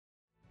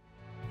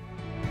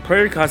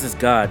Prayer causes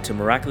God to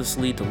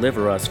miraculously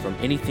deliver us from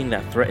anything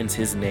that threatens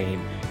His name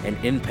and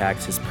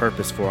impacts His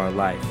purpose for our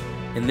life.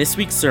 In this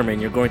week's sermon,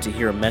 you're going to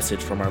hear a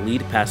message from our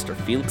lead pastor,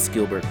 Felix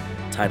Gilbert,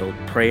 titled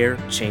Prayer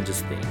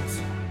Changes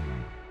Things.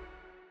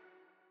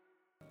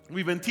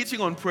 We've been teaching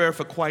on prayer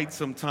for quite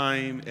some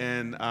time,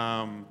 and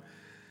I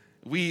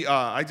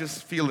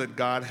just feel that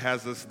God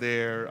has us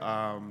there.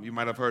 You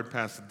might have heard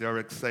Pastor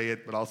Derek say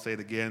it, but I'll say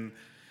it again.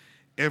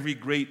 Every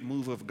great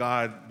move of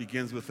God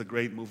begins with a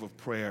great move of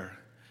prayer.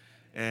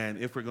 And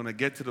if we're going to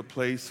get to the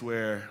place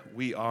where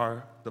we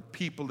are the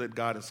people that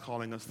God is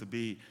calling us to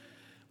be,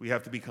 we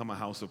have to become a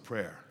house of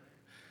prayer.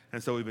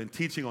 And so we've been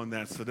teaching on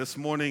that. So this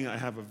morning I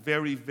have a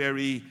very,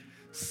 very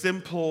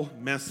simple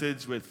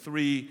message with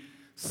three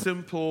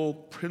simple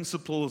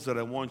principles that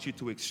I want you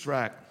to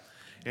extract.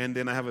 And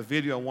then I have a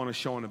video I want to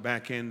show on the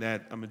back end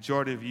that a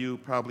majority of you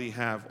probably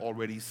have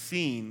already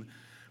seen,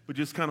 but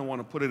just kind of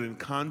want to put it in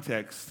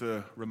context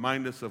to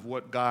remind us of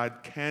what God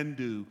can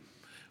do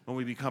when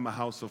we become a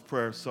house of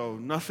prayer. So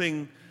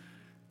nothing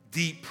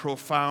deep,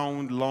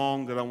 profound,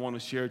 long that I want to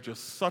share,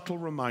 just subtle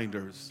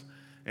reminders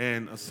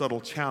and a subtle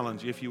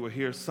challenge. If you were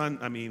here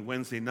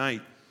Wednesday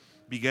night,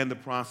 began the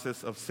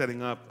process of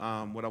setting up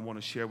what I want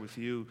to share with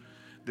you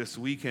this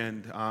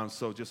weekend.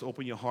 So just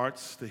open your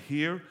hearts to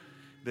hear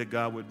that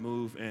God would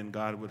move and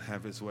God would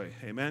have His way.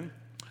 Amen.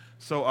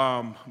 So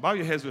bow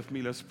your heads with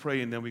me. Let's pray,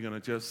 and then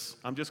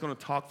I'm just going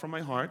to talk from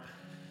my heart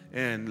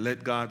and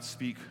let God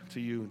speak to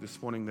you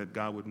this morning, that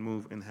God would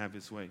move and have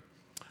His way.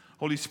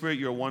 Holy Spirit,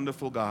 you're a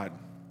wonderful God.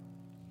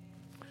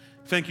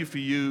 Thank you for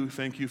you.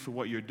 Thank you for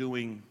what you're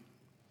doing.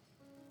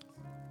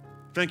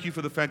 Thank you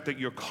for the fact that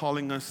you're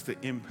calling us to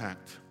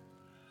impact.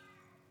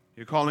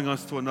 You're calling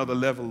us to another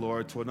level,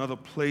 Lord, to another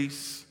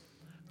place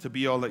to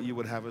be all that you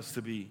would have us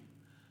to be.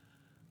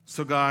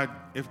 So God,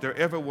 if there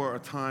ever were a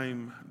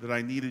time that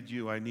I needed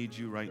you, I need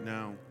you right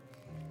now.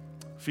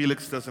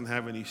 Felix doesn't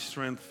have any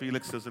strength.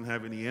 Felix doesn't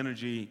have any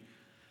energy.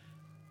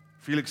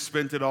 Felix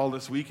spent it all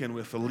this weekend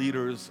with the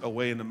leaders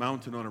away in the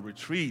mountain on a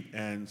retreat,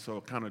 and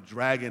so kind of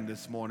dragging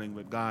this morning.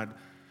 But God,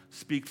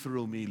 speak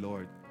through me,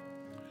 Lord.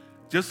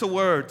 Just a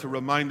word to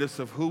remind us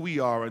of who we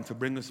are and to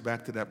bring us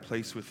back to that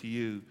place with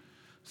you.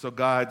 So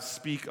God,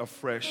 speak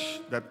afresh.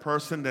 That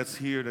person that's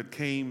here that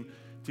came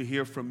to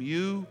hear from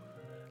you,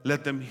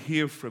 let them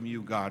hear from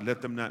you, God.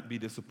 Let them not be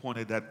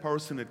disappointed. That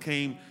person that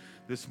came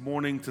this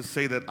morning to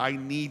say that I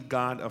need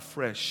God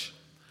afresh,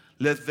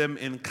 let them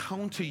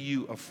encounter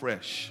you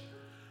afresh.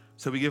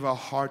 So we give our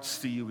hearts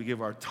to you. We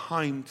give our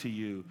time to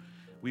you.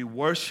 We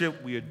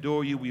worship, we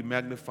adore you, we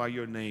magnify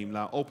your name.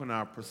 Now open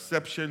our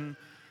perception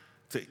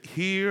to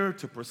hear,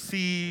 to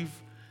perceive,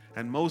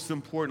 and most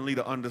importantly,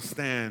 to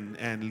understand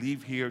and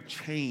leave here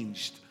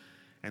changed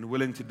and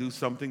willing to do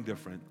something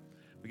different.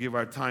 We give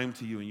our time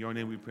to you. In your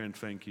name we pray and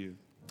thank you.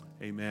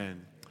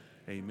 Amen.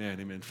 Amen.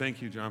 Amen.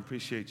 Thank you, John.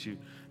 Appreciate you.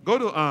 Go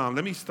to,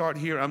 let me start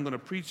here. I'm going to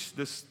preach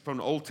this from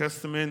the Old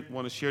Testament. I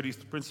want to share these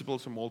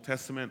principles from Old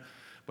Testament,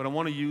 but I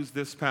want to use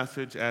this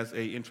passage as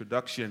an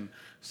introduction.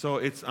 So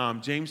it's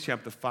James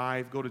chapter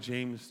 5. Go to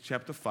James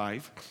chapter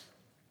 5.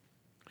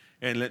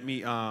 And let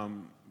me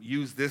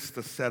use this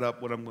to set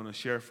up what I'm going to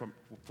share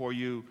for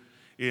you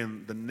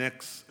in the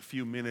next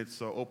few minutes.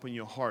 So open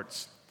your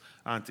hearts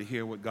to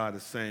hear what God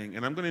is saying.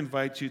 And I'm going to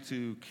invite you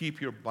to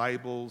keep your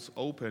Bibles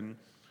open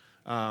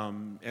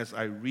as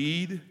I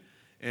read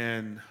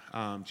and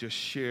just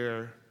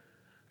share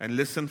and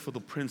listen for the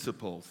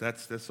principles.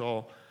 That's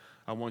all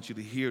I want you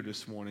to hear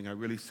this morning. I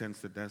really sense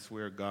that that's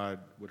where God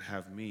would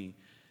have me,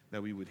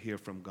 that we would hear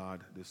from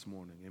God this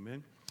morning.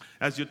 Amen.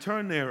 As you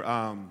turn there,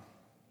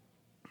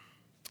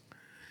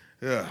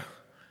 the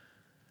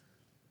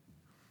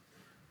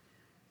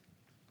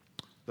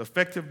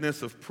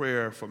effectiveness of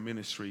prayer for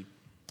ministry.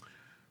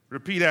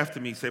 Repeat after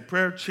me. Say,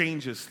 prayer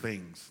changes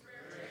things.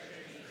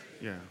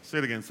 Yeah, say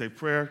it again. Say,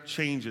 prayer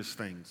changes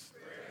things.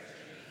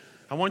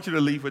 I want you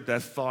to leave with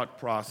that thought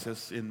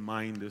process in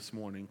mind this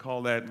morning.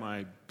 Call that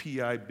my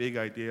PI, big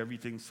idea,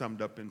 everything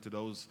summed up into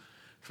those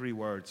three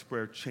words.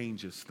 Prayer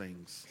changes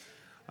things.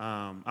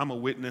 I'm a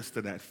witness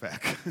to that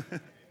fact.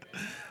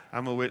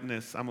 I'm a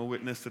witness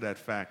to that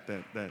fact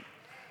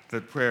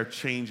that prayer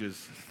changes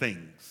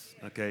things,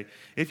 okay?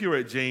 If you're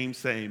at James,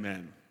 say amen.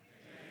 Amen.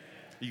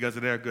 You guys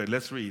are there? Good.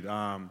 Let's read.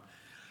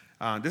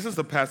 This is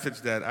the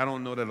passage that I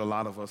don't know that a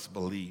lot of us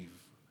believe,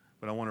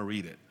 but I want to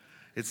read it.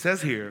 It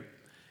says here,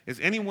 is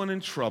anyone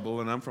in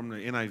trouble? And I'm from the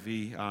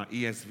NIV,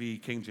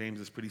 ESV, King James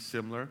is pretty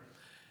similar.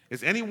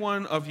 Is any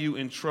one of you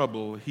in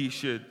trouble? He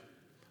should,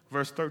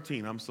 verse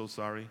 13, I'm so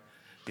sorry.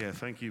 Yeah,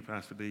 thank you,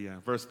 Pastor D. Yeah.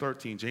 Verse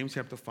 13, James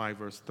chapter 5,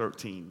 verse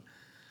 13.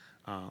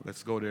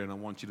 Let's go there, and I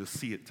want you to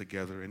see it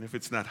together. And if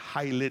it's not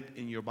highlighted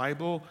in your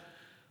Bible,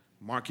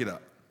 mark it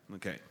up,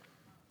 okay?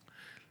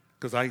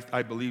 Because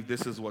I believe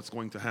this is what's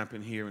going to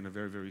happen here in a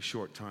very, very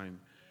short time.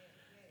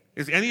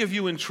 Is any of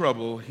you in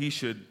trouble? He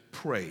should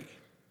pray.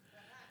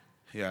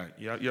 Yeah,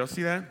 y'all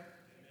see that?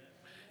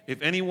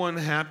 If anyone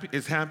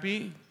is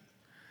happy,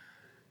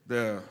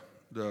 the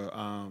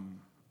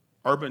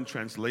urban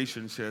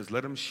translation says,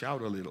 let him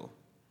shout a little.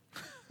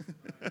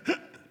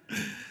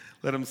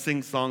 let him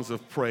sing songs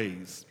of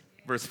praise.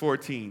 Verse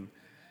 14,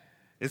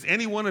 is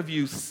any one of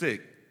you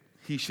sick?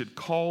 He should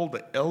call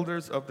the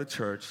elders of the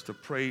church to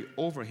pray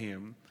over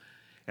him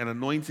and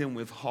anoint him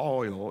with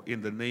oil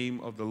in the name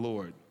of the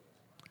Lord.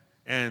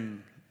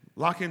 And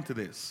lock into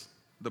this.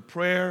 The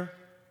prayer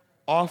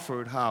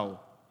offered how?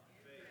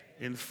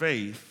 In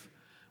faith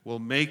will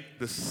make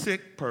the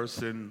sick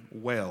person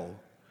well.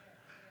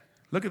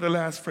 Look at the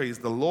last phrase.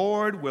 The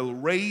Lord will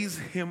raise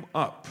him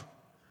up.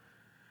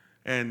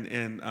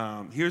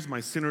 And here's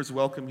my sinner's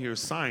welcome here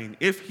sign.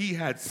 If he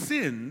had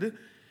sinned,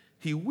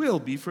 he will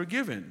be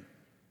forgiven.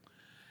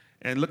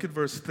 And look at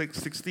verse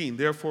 16.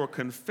 Therefore,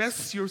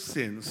 confess your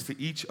sins to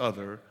each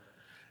other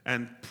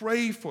and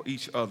pray for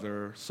each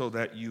other so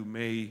that you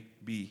may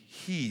be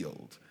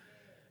healed.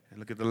 And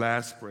look at the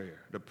last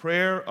prayer. The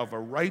prayer of a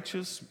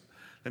righteous,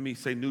 let me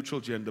say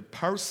neutral gender,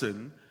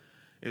 person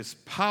is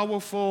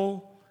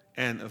powerful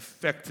and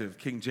effective.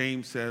 King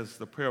James says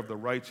the prayer of the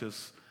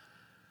righteous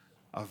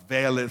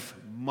availeth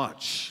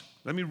much.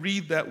 Let me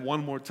read that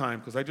one more time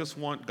because I just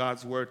want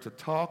God's word to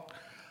talk.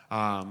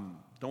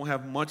 Don't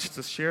have much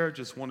to share,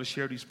 just want to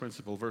share these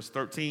principles. Verse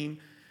 13,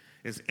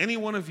 is any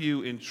one of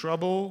you in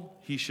trouble?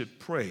 He should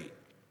pray.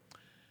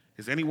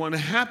 Is anyone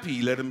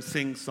happy? Let him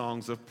sing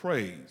songs of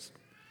praise.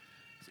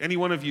 Is any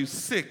one of you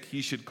sick?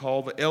 He should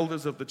call the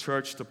elders of the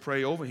church to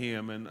pray over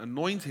him and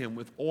anoint him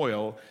with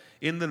oil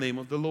in the name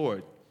of the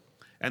Lord.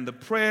 And the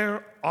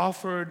prayer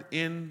offered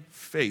in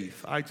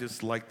faith, I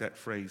just like that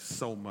phrase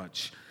so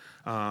much,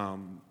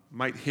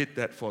 might hit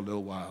that for a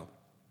little while,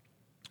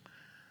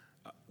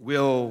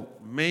 will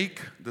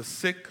make the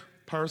sick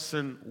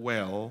person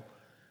well,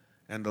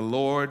 and the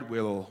Lord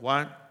will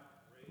what?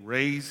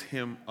 Raise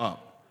him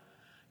up.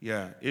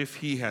 Yeah, if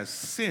he has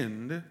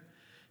sinned,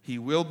 he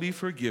will be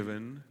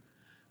forgiven.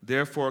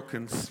 Therefore,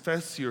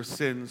 confess your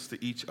sins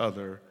to each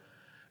other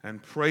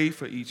and pray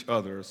for each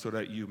other so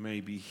that you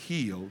may be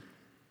healed.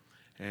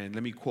 And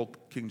let me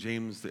quote King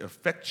James, the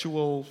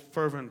effectual,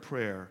 fervent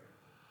prayer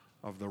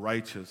of the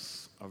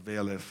righteous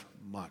availeth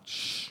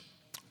much.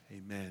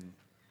 Amen.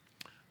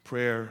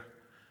 Prayer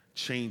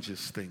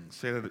changes things.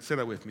 Say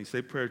that with me.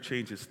 Say prayer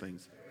changes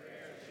things.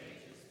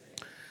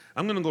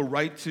 I'm going to go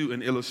right to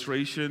an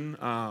illustration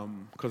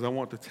because I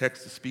want the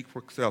text to speak for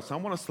itself. So I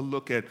want us to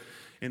look at,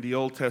 in the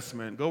Old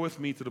Testament, go with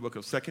me to the book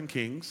of 2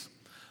 Kings.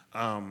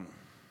 2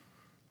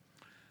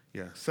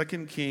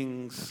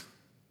 Kings,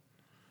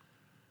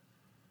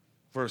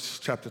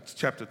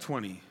 chapter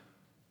 20.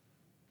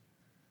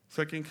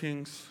 2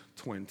 Kings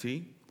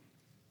 20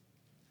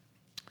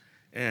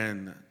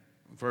 and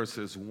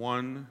verses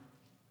 1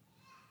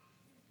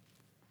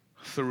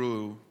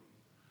 through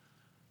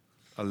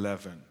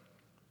 11.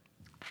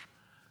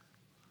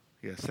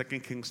 2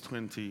 Kings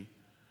 20,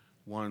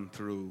 1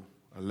 through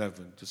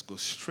 11. Just go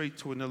straight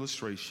to an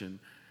illustration,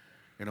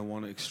 and I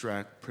want to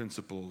extract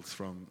principles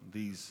from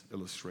these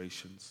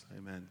illustrations.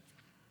 Amen.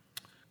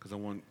 Because I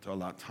want to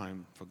allow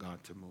time for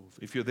God to move.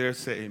 If you're there,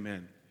 say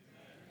amen. Amen.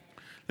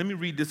 Let me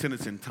read this in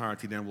its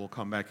entirety, then we'll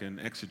come back and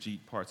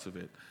exegete parts of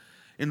it.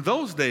 In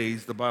those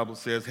days, the Bible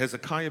says,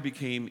 Hezekiah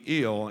became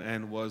ill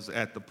and was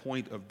at the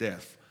point of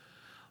death.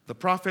 The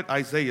prophet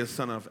Isaiah,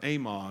 son of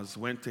Amoz,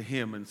 went to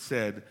him and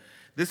said,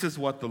 this is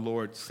what the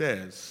Lord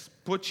says,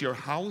 put your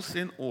house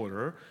in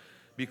order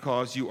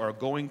because you are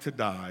going to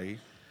die.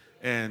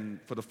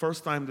 And for the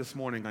first time this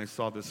morning, I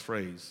saw this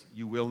phrase,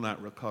 you will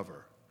not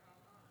recover.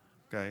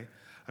 Okay?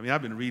 I mean,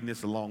 I've been reading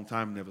this a long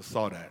time, never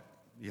saw that.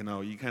 You know,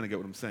 you kind of get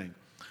what I'm saying.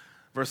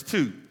 Verse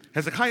 2,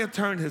 Hezekiah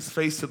turned his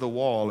face to the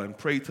wall and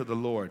prayed to the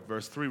Lord.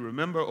 Verse 3,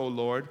 remember, O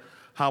Lord,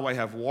 how I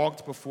have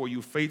walked before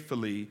you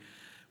faithfully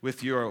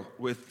with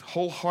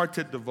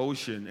wholehearted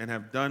devotion and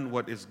have done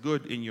what is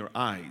good in your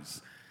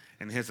eyes.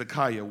 And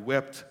Hezekiah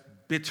wept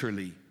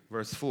bitterly.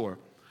 Verse 4,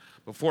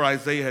 before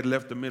Isaiah had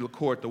left the middle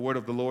court, the word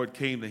of the Lord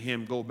came to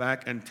him, go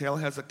back and tell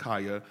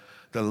Hezekiah,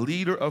 the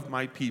leader of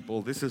my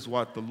people, this is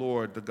what the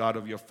Lord, the God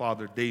of your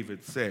father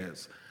David,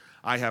 says.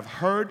 I have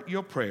heard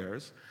your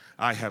prayers.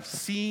 I have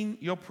seen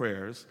your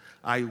prayers.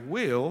 I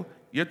will,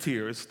 your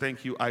tears,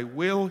 thank you, I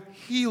will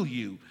heal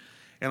you.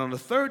 And on the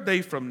third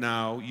day from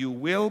now, you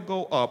will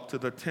go up to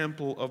the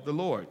temple of the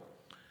Lord.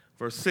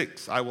 Verse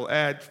 6, I will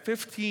add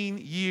 15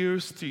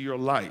 years to your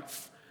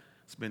life.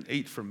 It's been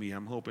 8 for me.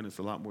 I'm hoping it's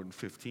a lot more than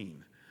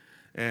 15.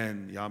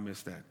 And y'all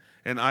missed that.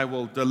 And I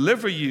will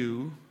deliver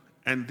you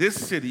and this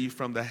city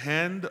from the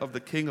hand of the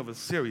king of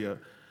Assyria.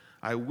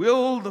 I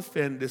will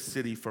defend this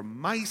city for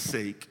my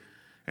sake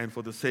and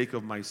for the sake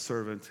of my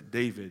servant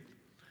David.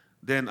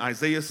 Then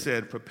Isaiah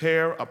said,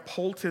 prepare a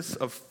poultice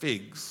of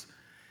figs.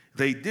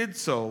 They did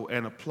so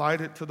and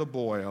applied it to the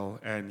boil,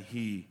 and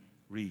he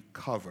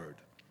recovered.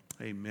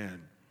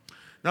 Amen.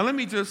 Now let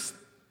me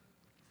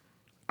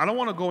I don't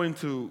want to go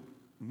into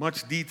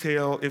much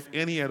detail, if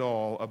any at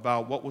all,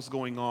 about what was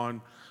going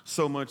on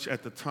so much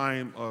at the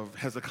time of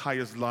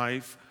Hezekiah's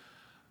life.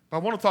 But I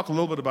want to talk a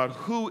little bit about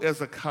who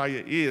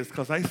Hezekiah is,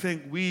 because I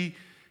think we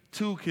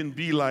too can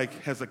be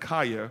like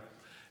Hezekiah,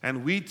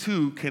 and we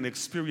too can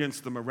experience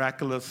the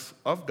miraculous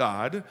of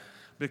God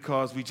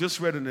because we just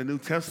read in the New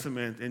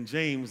Testament in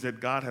James that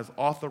God has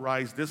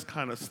authorized this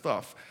kind of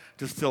stuff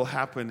to still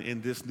happen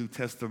in this New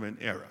Testament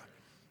era.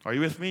 Are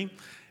you with me?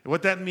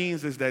 What that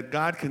means is that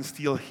God can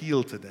still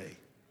heal today.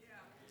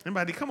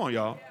 Anybody? Come on,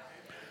 y'all.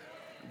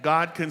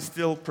 God can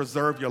still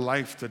preserve your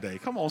life today.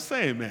 Come on,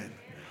 say amen.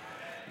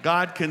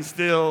 God can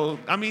still,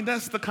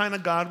 that's the kind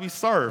of God we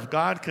serve.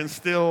 God can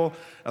still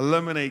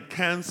eliminate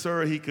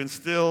cancer. He can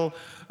still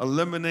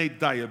eliminate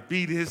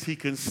diabetes. He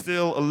can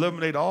still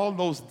eliminate all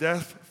those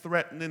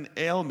death-threatening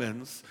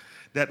ailments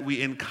that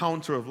we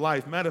encounter of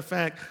life. Matter of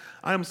fact,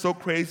 I am so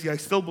crazy, I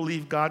still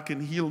believe God can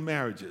heal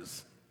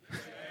marriages.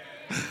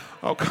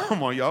 Oh,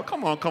 come on, y'all.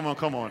 Come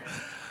on.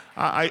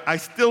 I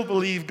still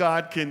believe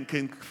God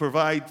can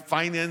provide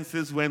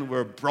finances when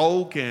we're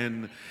broke,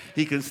 and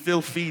he can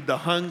still feed the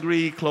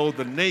hungry, clothe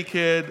the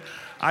naked.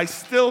 I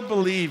still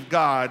believe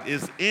God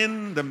is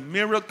in the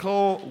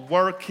miracle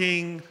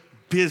working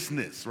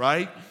business,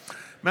 right?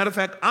 Matter of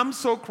fact, I'm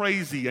so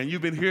crazy, and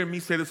you've been hearing me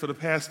say this for the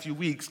past few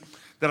weeks,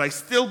 that I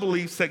still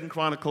believe 2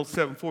 Chronicles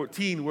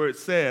 7:14, where it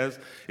says,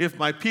 if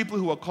my people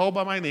who are called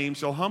by my name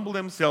shall humble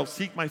themselves,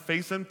 seek my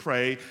face and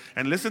pray,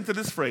 and listen to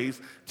this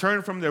phrase,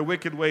 turn from their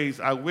wicked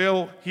ways, I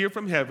will hear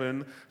from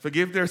heaven,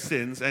 forgive their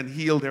sins, and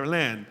heal their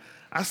land.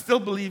 I still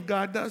believe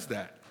God does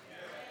that.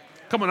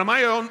 Come on, am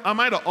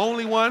I the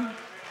only one?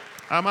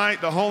 Am I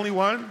the only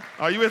one?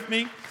 Are you with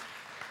me?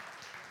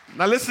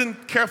 Now listen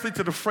carefully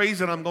to the phrase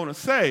that I'm going to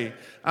say.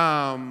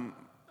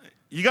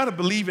 You got to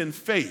believe in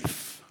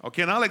faith.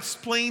 Okay, and I'll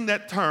explain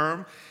that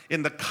term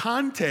in the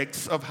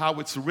context of how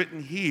it's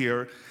written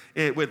here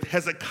with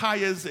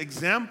Hezekiah's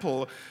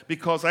example,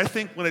 because I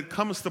think when it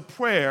comes to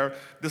prayer,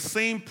 the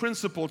same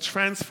principle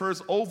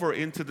transfers over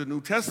into the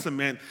New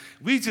Testament.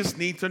 We just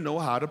need to know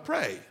how to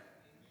pray.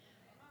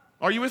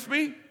 Are you with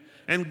me?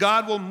 And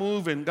God will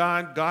move, and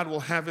God will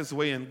have his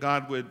way, and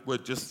God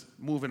would just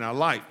move in our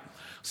life.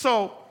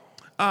 So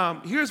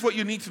here's what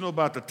you need to know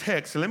about the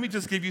text. And let me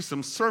just give you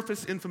some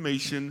surface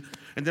information,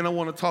 and then I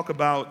want to talk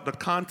about the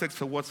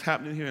context of what's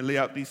happening here and lay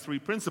out these three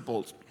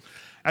principles.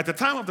 At the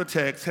time of the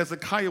text,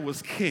 Hezekiah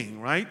was king,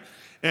 right?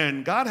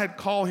 And God had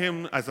called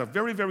him as a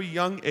very, very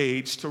young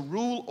age to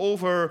rule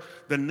over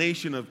the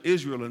nation of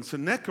Israel. And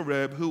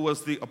Sennacherib, who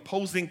was the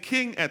opposing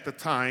king at the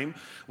time,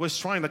 was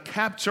trying to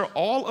capture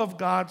all of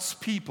God's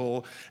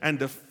people and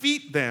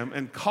defeat them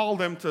and call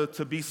them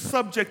to be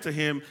subject to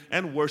him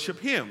and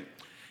worship him.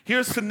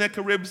 Here's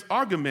Sennacherib's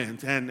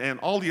argument and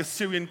all the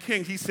Assyrian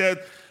kings. He said,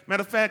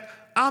 matter of fact,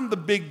 I'm the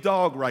big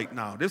dog right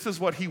now. This is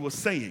what he was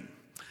saying.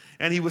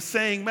 And he was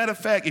saying, matter of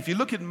fact, if you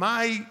look at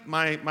my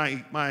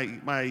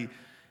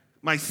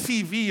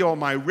CV or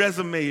my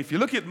resume, if you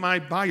look at my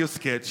bio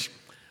sketch,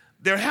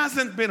 there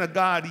hasn't been a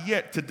God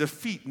yet to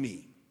defeat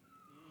me.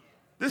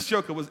 This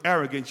joker was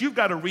arrogant. You've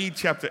got to read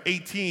chapter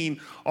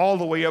 18 all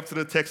the way up to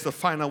the text to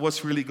find out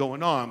what's really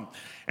going on.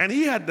 And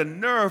he had the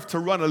nerve to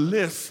run a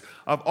list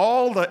of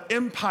all the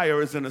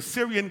empires and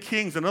Assyrian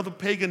kings and other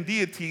pagan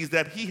deities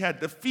that he had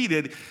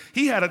defeated.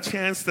 He had a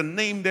chance to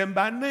name them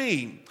by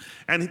name.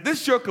 And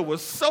this joker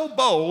was so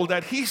bold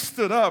that he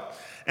stood up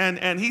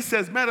and he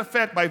says, matter of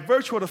fact, by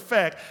virtue of the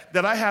fact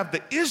that I have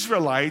the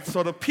Israelites,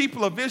 or the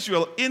people of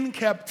Israel, in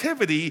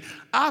captivity,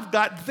 I've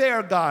got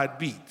their God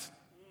beat.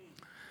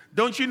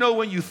 Don't you know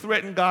when you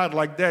threaten God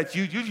like that,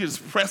 you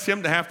just press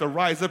him to have to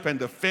rise up and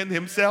defend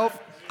himself?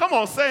 Come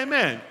on, say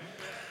amen.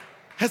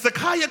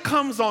 Hezekiah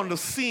comes on the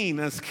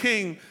scene as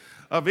king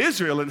of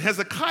Israel, and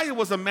Hezekiah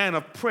was a man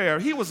of prayer.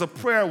 He was a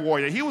prayer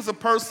warrior. He was a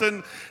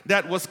person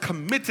that was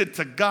committed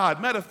to God.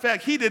 Matter of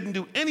fact, he didn't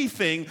do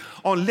anything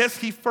unless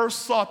he first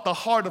sought the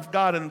heart of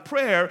God in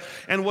prayer.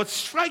 And what's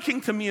striking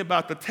to me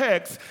about the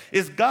text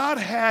is God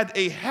had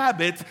a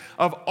habit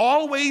of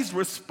always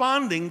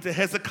responding to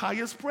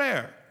Hezekiah's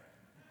prayer.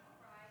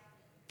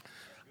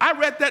 I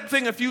read that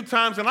thing a few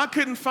times, and I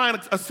couldn't find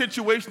a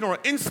situation or an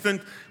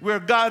instant where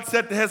God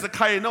said to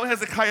Hezekiah, no,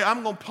 Hezekiah,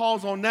 I'm going to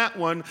pause on that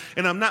one,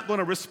 and I'm not going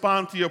to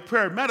respond to your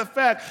prayer. Matter of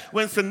fact,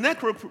 when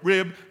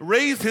Sennacherib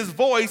raised his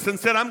voice and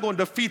said, I'm going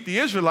to defeat the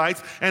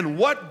Israelites, and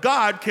what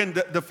God can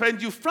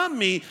defend you from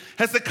me,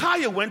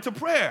 Hezekiah went to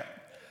prayer.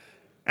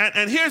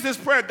 And here's his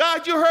prayer.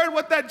 God, you heard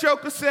what that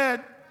joker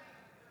said?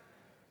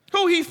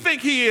 Who he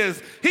think he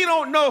is? He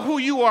don't know who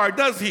you are,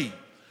 does he?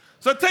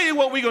 So I tell you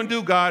what we're going to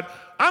do, God.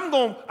 I'm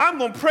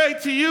going to pray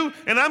to you,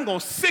 and I'm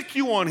going to sick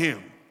you on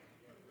him.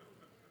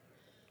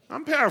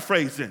 I'm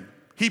paraphrasing.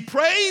 He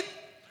prayed,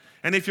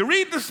 and if you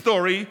read the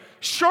story,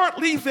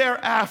 shortly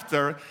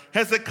thereafter,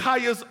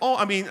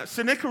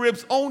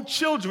 Sennacherib's own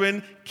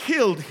children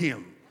killed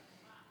him.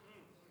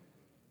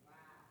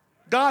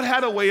 God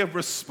had a way of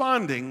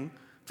responding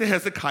to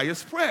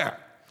Hezekiah's prayer.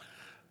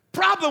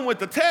 Problem with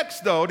the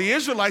text, though, the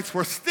Israelites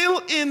were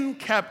still in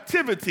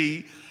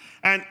captivity,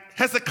 and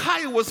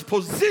Hezekiah was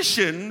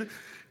positioned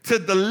to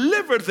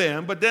deliver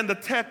them, but then the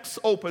text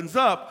opens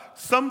up.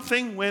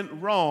 Something went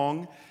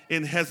wrong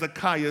in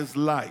Hezekiah's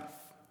life.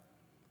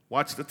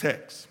 Watch the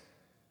text.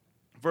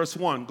 Verse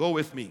 1, go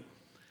with me.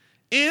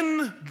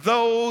 In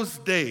those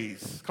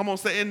days, come on,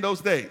 say in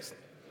those days.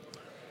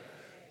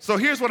 So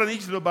here's what I need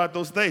you to know about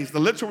those days. The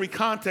literary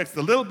context,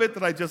 the little bit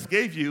that I just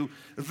gave you,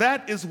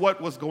 that is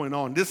what was going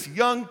on. This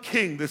young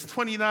king, this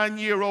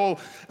 29-year-old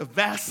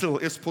vassal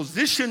is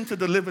positioned to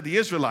deliver the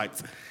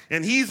Israelites.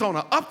 And he's on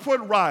an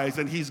upward rise,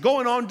 and he's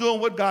going on doing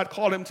what God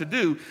called him to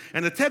do.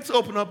 And the text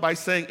opened up by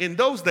saying, in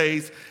those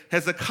days,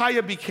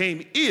 Hezekiah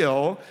became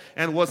ill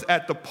and was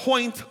at the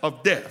point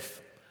of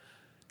death.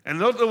 And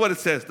notice what it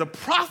says. The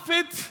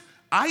prophet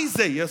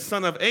Isaiah,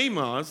 son of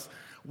Amos,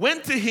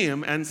 went to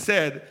him and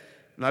said,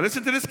 now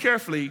listen to this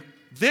carefully.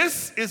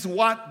 This is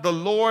what the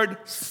Lord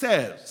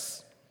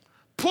says.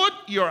 Put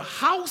your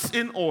house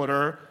in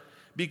order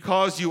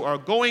because you are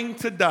going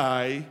to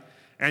die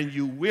and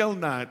you will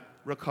not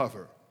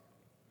recover.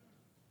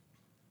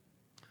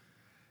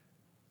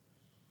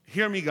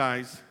 Hear me,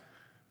 guys.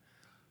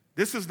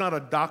 This is not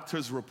a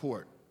doctor's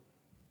report.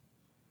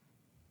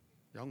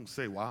 Y'all can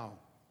say, wow.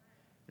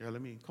 Yeah,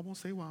 come on,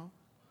 say wow.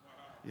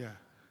 Yeah.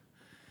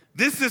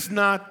 This is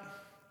not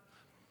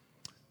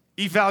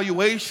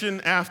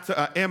evaluation after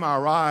an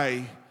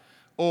MRI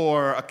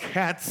or a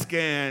CAT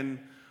scan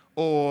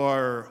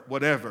or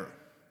whatever.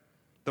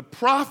 The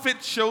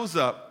prophet shows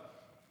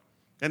up,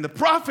 and the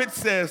prophet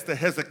says to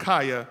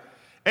Hezekiah,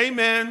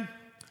 amen,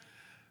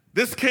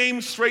 this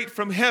came straight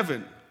from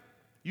heaven.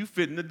 You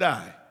fitting to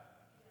die.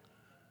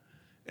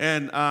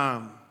 And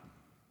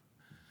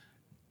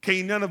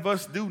can't none of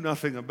us do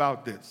nothing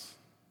about this.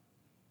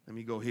 Let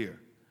me go here.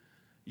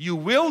 You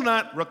will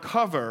not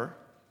recover.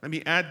 Let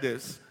me add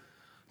this.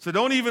 So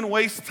don't even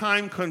waste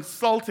time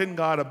consulting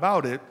God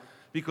about it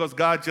because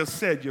God just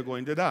said you're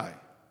going to die.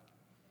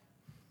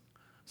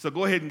 So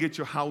go ahead and get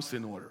your house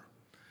in order.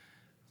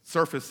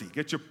 Surfacey,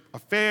 get your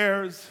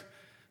affairs.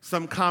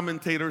 Some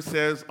commentator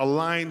says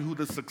align who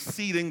the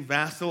succeeding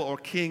vassal or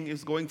king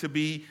is going to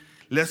be.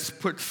 Let's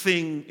put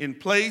thing in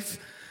place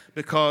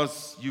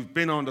because you've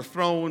been on the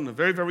throne a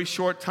very, very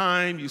short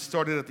time. You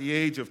started at the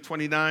age of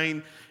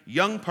 29.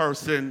 Young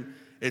person,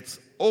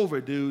 it's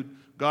over, dude.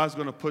 God's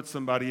going to put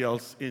somebody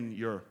else in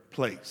your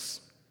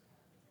place.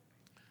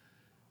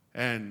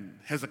 And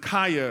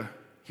Hezekiah,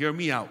 hear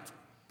me out,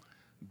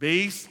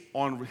 based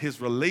on his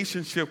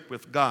relationship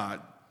with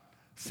God,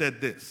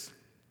 said this.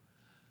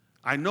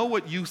 I know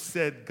what you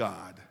said,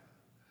 God.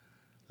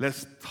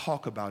 Let's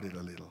talk about it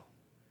a little.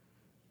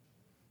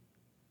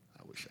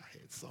 I wish I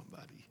had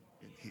somebody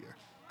in here.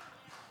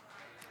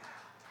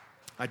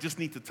 I just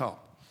need to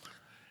talk.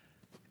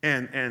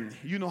 And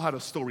you know how the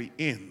story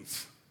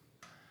ends.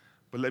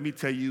 But let me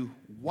tell you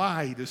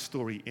why the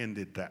story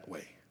ended that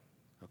way,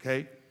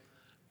 okay?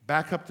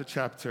 Back up to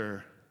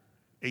chapter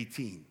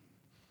 18. And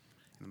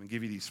I'm going to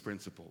give you these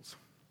principles.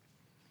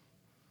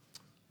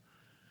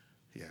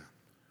 Yeah.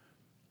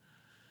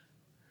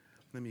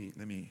 Let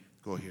me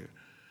go here.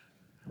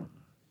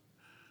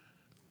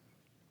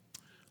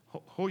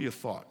 Hold your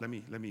thought. Let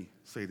me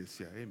say this.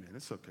 Yeah, amen.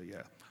 It's okay.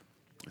 Yeah.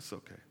 It's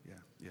okay.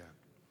 Yeah.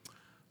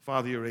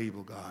 Father, you're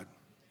able, God.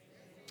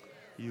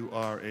 You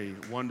are a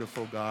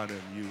wonderful God, and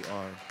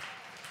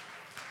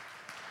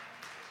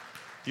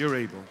you're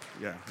able.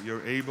 Yeah,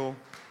 you're able,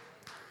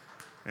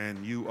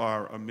 and you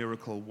are a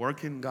miracle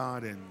working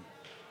God, and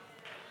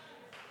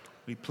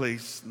we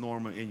place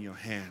Norma in your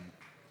hand.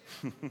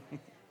 We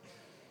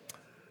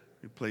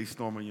place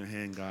Norma in your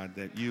hand, God,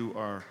 that you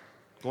are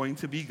going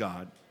to be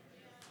God.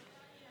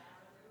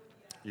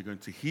 You're going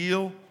to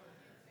heal,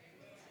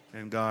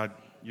 and God,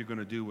 you're going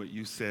to do what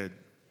you said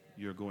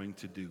you're going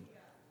to do.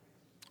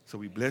 So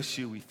we bless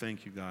you. We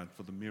thank you, God,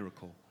 for the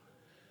miracle.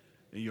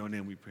 In your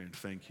name we pray and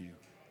thank you.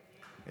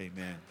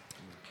 Amen.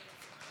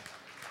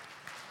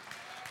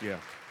 Yeah.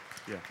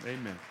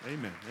 Amen.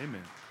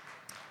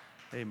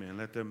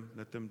 Let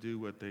them do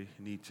what they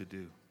need to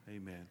do.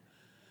 Amen.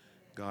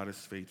 God is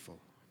faithful.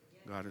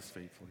 God is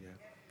faithful, yeah.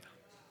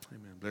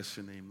 Amen. Bless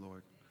your name,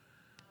 Lord.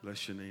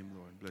 Bless your name,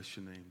 Lord. Bless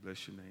your name.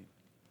 Bless your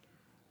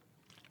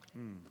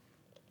name.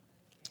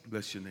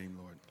 Bless your name,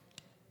 Lord.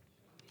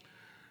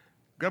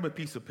 Grab a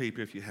piece of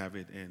paper if you have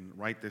it and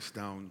write this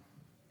down,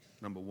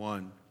 number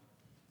 1,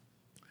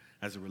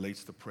 as it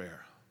relates to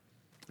prayer.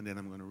 And then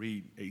I'm going to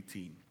read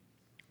 18.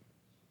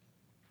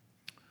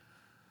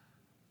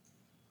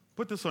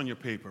 Put this on your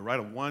paper. Write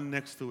a 1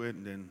 next to it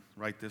and then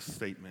write this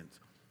statement.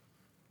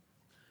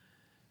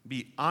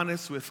 Be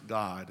honest with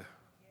God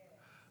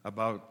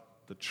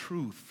about the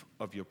truth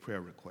of your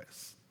prayer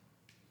requests.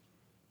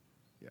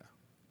 Yeah.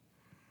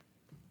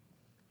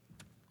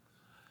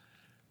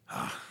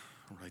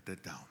 Write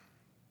that down.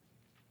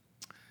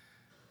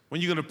 When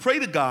you're going to pray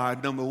to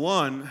God, number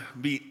 1,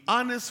 be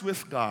honest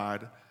with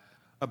God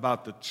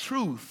about the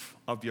truth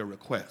of your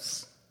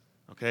requests,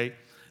 okay?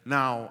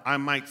 Now, I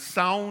might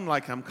sound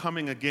like I'm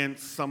coming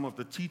against some of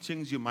the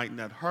teachings you might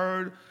not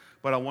heard,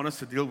 but I want us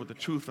to deal with the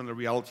truth and the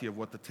reality of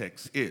what the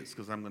text is,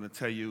 because I'm going to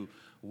tell you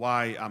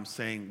why I'm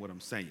saying what I'm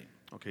saying,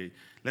 okay?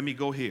 Let me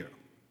go here.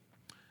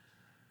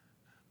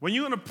 When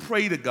you're going to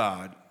pray to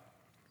God,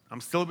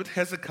 I'm still with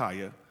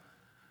Hezekiah,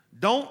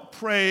 don't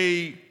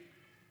pray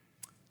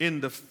in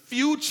the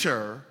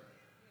future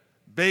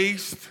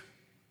based,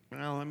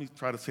 well, let me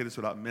try to say this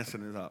without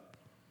messing it up,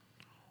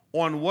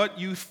 on what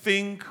you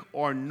think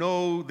or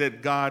know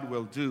that God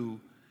will do.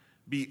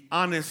 Be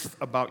honest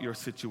about your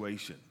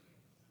situation.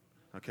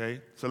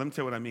 Okay? So let me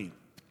tell you what I mean.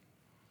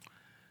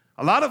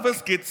 A lot of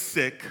us get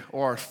sick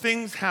or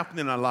things happen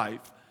in our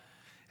life,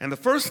 and the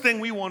first thing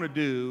we want to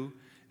do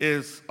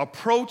is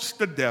approach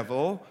the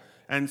devil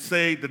and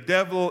say, the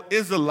devil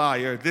is a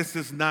liar, this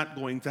is not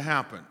going to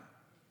happen.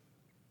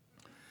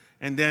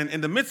 And then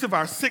in the midst of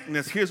our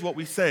sickness, here's what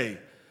we say: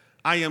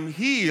 I am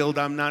healed,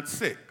 I'm not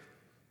sick.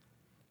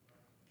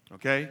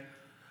 Okay?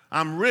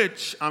 I'm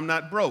rich, I'm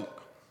not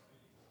broke.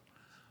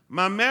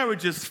 My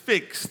marriage is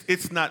fixed,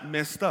 it's not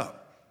messed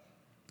up.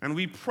 And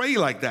we pray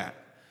like that.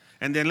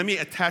 And then let me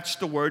attach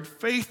the word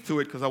faith to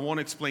it, because I want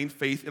to explain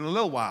faith in a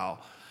little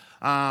while.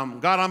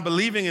 God, I'm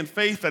believing in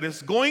faith that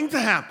it's going to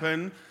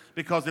happen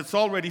because it's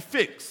already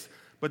fixed.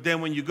 But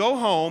then when you go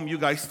home, you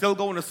guys still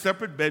go into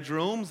separate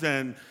bedrooms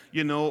and,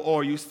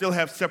 or you still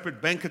have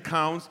separate bank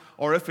accounts,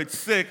 or if it's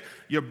sick,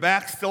 your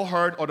back still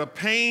hurt, or the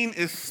pain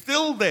is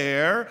still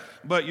there,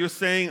 but you're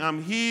saying,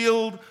 I'm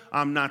healed,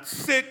 I'm not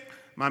sick,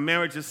 my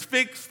marriage is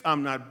fixed,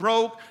 I'm not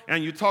broke,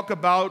 and you talk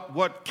about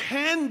what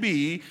can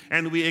be,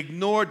 and we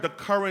ignored the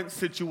current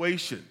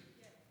situation.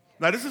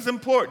 Now, this is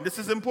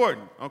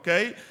important,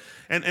 okay?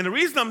 And the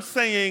reason I'm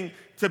saying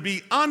to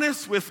be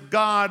honest with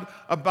God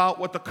about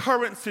what the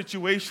current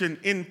situation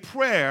in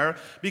prayer,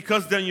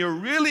 because then you're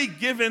really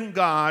giving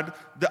God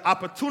the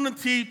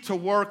opportunity to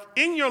work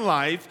in your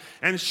life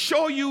and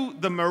show you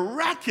the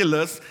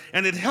miraculous,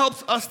 and it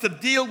helps us to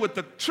deal with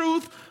the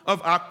truth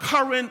of our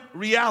current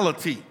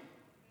reality.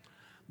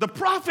 The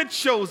prophet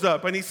shows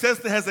up and he says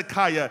to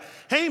Hezekiah,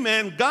 hey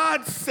man,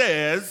 God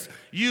says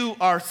you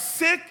are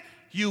sick,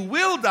 you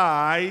will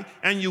die,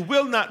 and you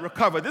will not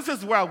recover. This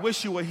is where I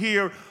wish you were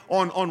here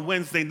on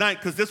Wednesday night,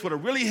 because this would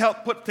have really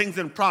helped put things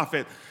in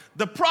profit.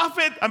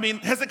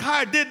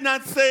 Hezekiah did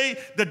not say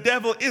the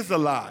devil is a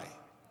lie.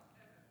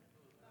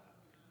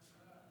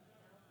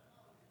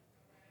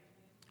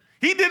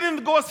 He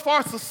didn't go as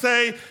far as to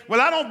say,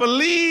 well, I don't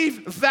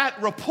believe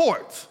that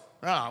report.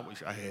 I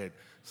wish I had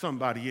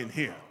somebody in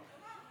here.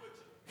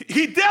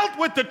 He dealt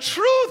with the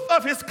truth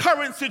of his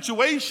current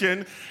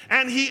situation,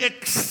 and he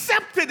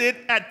accepted it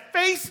at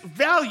face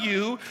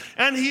value,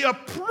 and he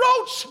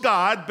approached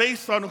God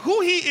based on who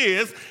he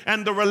is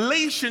and the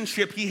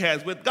relationship he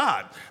has with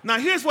God. Now,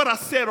 here's what I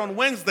said on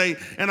Wednesday,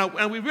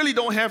 and we really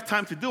don't have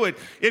time to do it.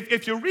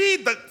 If you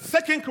read the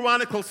 2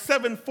 Chronicles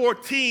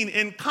 7:14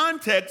 in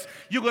context,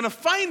 you're going to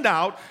find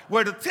out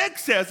where the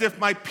text says, if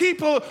my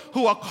people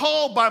who are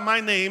called by my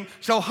name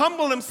shall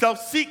humble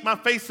themselves, seek my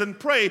face, and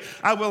pray,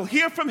 I will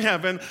hear from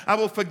heaven, I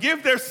will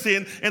forgive their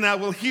sin, and I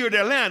will heal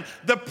their land.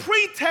 The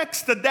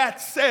pretext to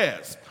that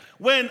says,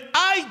 when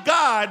I,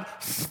 God,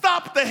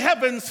 stop the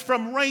heavens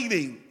from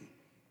raining,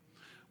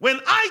 when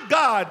I,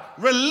 God,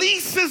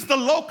 releases the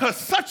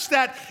locust such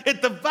that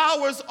it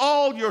devours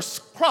all your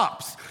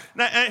crops.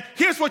 Now,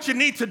 here's what you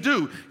need to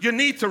do. You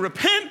need to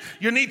repent.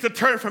 You need to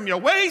turn from your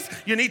ways.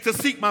 You need to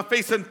seek my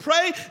face and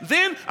pray.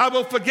 Then I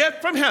will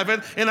forget from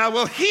heaven, and I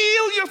will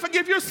heal you,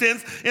 forgive your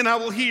sins, and I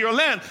will heal your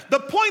land. The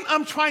point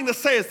I'm trying to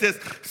say is this.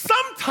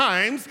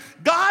 Sometimes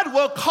God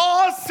will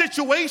cause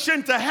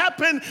situation to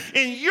happen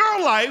in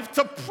your life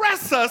to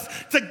press us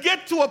to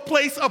get to a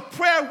place of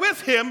prayer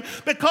with him,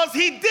 because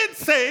he did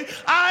say,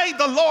 I,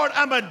 the Lord,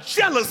 am a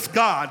jealous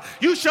God.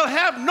 You shall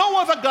have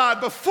no other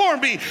God before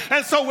me.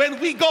 And so when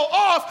we go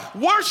off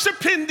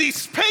worshiping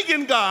these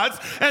pagan gods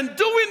and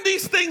doing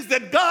these things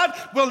that God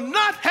will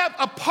not have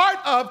a part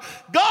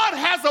of, God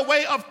has a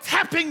way of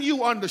tapping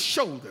you on the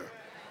shoulder.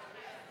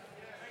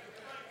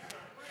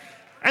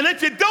 And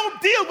if you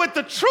don't deal with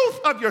the truth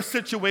of your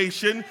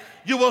situation,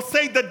 you will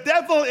say the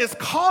devil is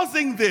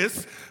causing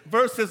this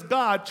versus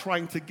God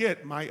trying to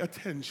get my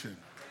attention.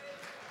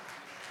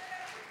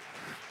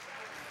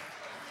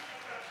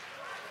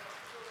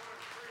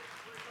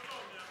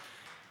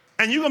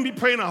 And you're going to be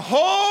praying a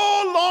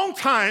whole long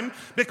time,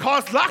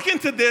 because lock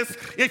into this,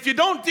 if you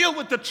don't deal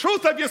with the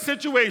truth of your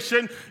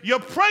situation, you're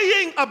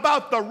praying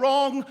about the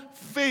wrong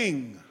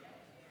thing.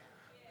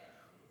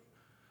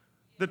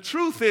 The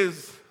truth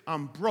is,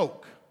 I'm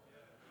broke.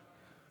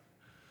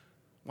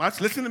 Watch,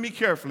 listen to me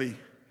carefully.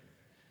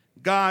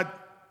 God,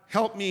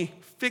 help me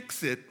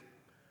fix it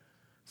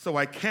so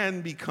I can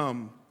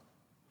become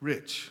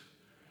rich.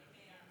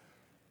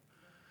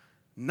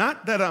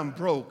 Not that I'm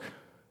broke,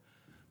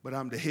 but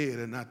I'm the head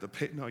and not the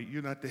pay. No,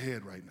 you're not the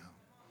head right now.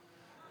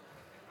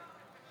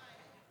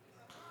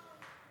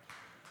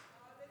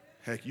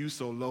 Heck, you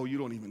so low you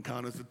don't even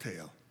count as a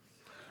tail.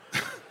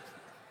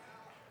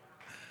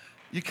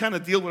 You kind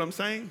of deal with what I'm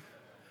saying?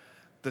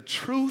 The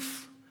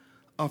truth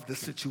of the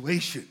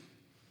situation.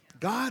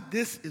 God,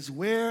 this is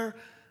where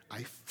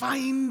I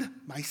find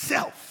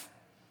myself.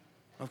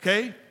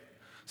 Okay?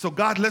 So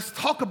God, let's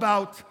talk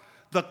about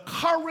the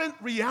current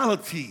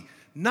reality,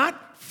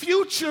 not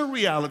future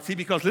reality,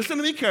 because listen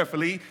to me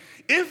carefully.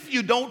 If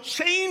you don't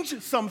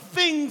change some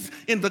things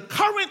in the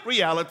current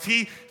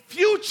reality,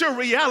 future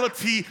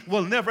reality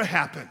will never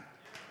happen.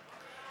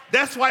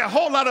 That's why a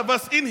whole lot of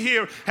us in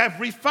here have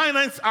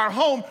refinanced our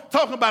home,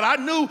 talking about, I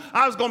knew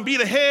I was going to be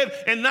the head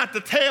and not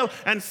the tail,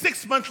 and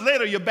 6 months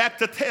later, you're back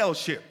to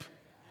tailship.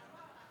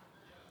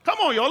 Come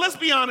on, y'all, let's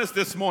be honest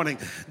this morning.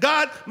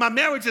 God, my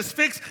marriage is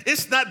fixed.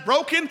 It's not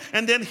broken.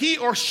 And then he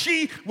or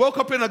she woke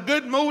up in a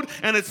good mood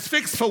and it's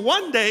fixed for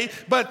one day,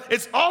 but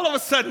it's all of a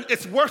sudden,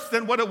 it's worse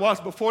than what it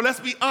was before. Let's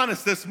be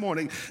honest this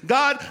morning.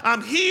 God,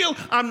 I'm healed.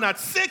 I'm not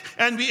sick.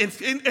 And we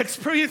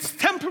experience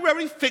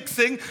temporary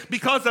fixing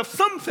because of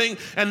something.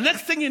 And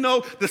next thing you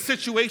know, the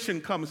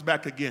situation comes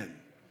back again.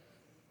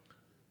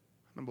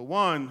 Number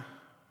one,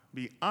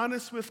 be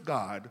honest with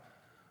God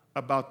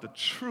about the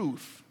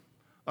truth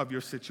of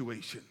your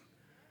situation.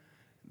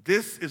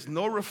 This is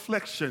no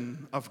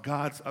reflection of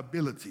God's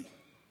ability,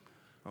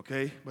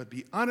 okay? But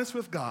be honest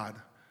with God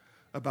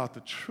about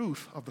the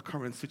truth of the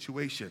current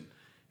situation.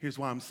 Here's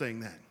why I'm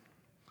saying that.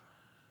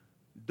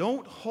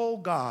 Don't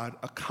hold God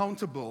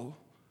accountable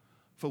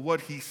for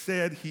what he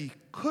said he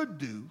could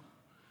do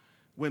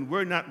when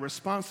we're not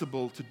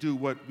responsible to do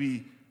what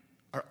we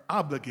are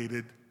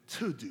obligated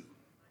to do.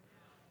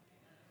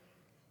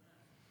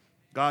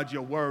 God,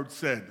 your word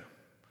said,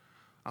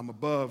 I'm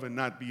above and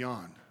not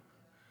beyond.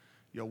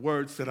 Your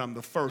word said I'm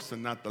the first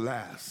and not the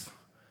last.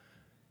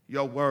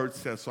 Your word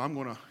says, so I'm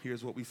going to,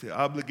 here's what we say,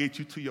 obligate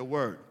you to your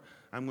word.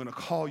 I'm going to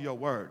call your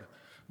word.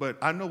 But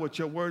I know what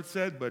your word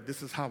said, but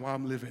this is how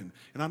I'm living.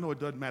 And I know it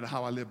doesn't matter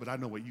how I live, but I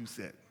know what you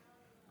said.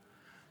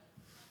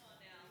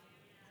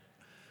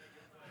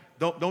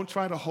 Don't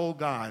try to hold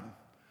God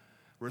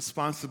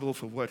responsible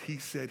for what he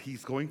said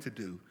he's going to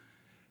do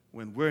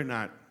when we're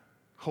not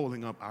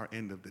holding up our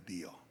end of the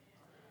deal.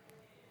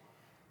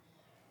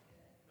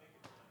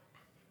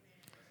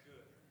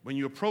 When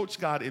you approach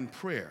God in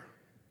prayer,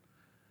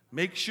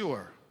 make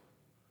sure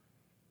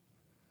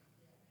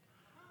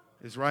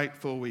it's right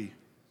for we.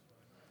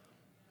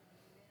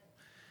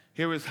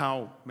 Here is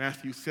how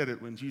Matthew said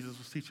it when Jesus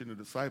was teaching the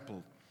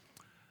disciples.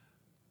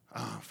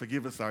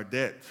 Forgive us our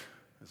debt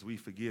as we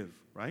forgive,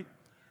 right?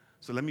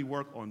 So let me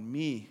work on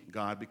me,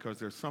 God, because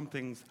there's some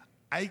things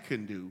I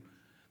can do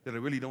that I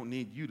really don't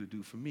need you to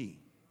do for me.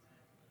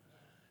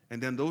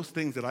 And then those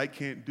things that I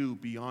can't do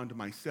beyond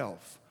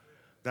myself,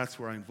 that's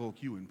where I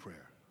invoke you in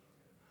prayer.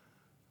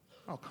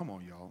 Oh, come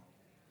on, y'all.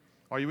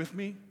 Are you with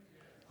me?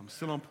 I'm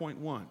still on point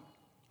one,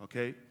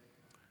 okay?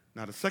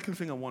 Now, the second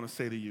thing I want to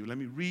say to you, let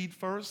me read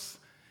first,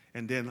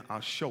 and then I'll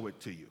show it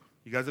to you.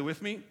 You guys are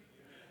with me?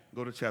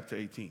 Go to chapter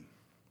 18.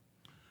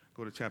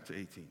 Go to chapter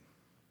 18.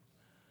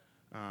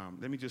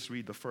 Let me just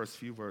read the first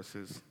few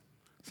verses.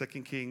 2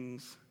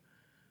 Kings,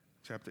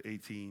 chapter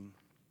 18,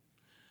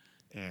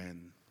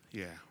 and,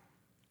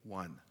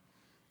 1.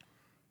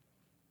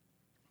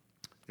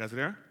 You guys are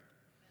there?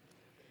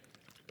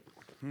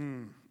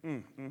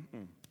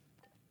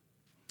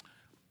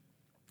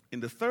 In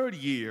the third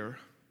year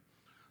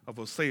of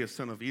Hosea,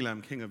 son of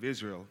Elam, king of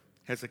Israel,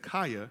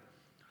 Hezekiah,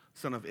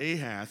 son of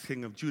Ahaz,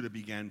 king of Judah,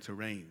 began to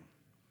reign.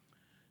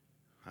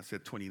 I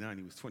said 29,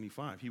 he was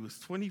 25. He was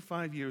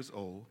 25 years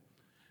old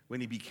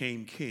when he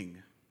became king,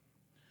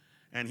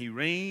 and he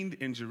reigned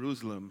in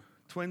Jerusalem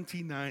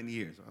 29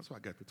 years. That's where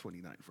I got the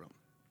 29 from.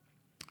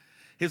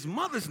 His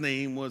mother's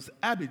name was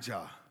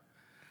Abijah,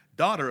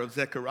 daughter of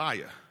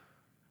Zechariah.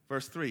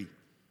 Verse 3,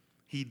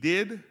 he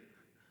did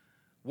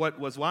what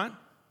was what?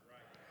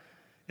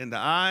 In the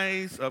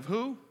eyes of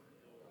who?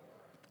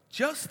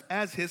 Just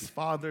as his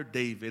father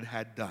David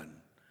had done.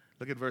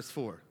 Look at verse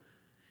 4.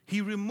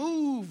 He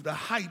removed the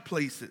high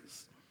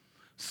places,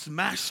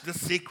 smashed the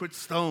sacred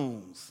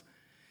stones,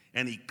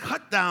 and he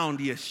cut down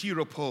the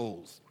Asherah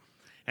poles,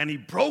 and he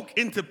broke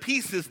into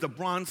pieces the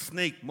bronze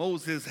snake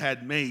Moses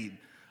had made.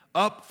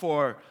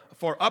 For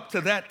up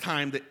to that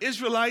time, the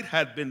Israelite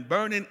had been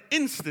burning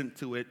incense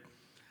to it,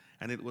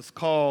 and it was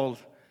called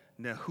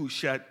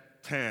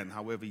Nehushtan,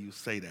 however you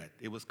say that.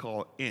 It was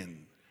called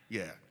En.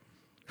 Yeah.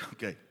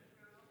 Okay.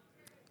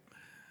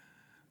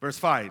 Verse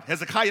 5,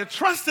 Hezekiah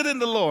trusted in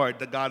the Lord,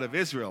 the God of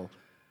Israel,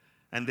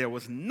 and there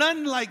was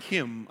none like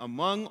him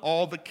among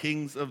all the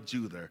kings of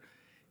Judah,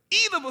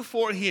 either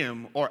before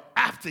him or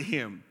after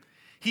him.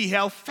 He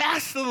held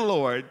fast to the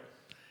Lord,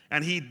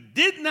 and he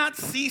did not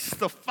cease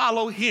to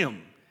follow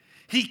him.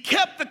 He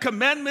kept the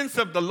commandments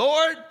of the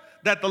Lord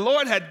that the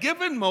Lord had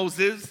given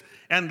Moses,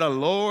 and the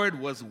Lord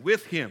was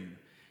with him.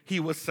 He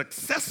was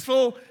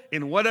successful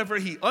in whatever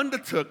he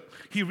undertook.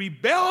 He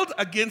rebelled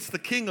against the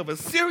king of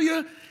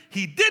Assyria.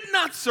 He did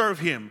not serve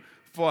him.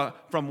 For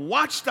from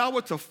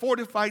watchtower to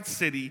fortified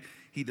city,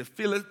 he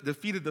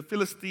defeated the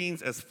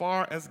Philistines as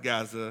far as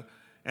Gaza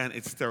and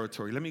its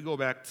territory. Let me go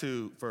back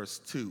to verse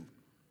 2.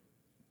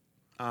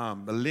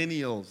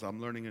 Millennials,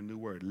 I'm learning a new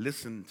word.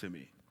 Listen to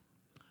me.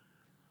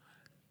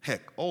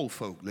 Heck, old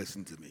folk,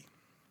 listen to me.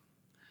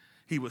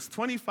 He was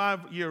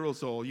 25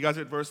 years old. You guys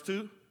at verse 2?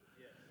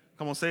 Yeah.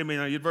 Come on, say amen.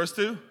 Are you at verse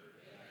 2? Yeah.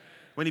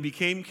 When he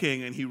became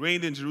king, and he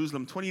reigned in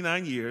Jerusalem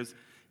 29 years,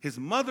 his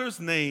mother's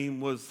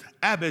name was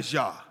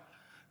Abijah,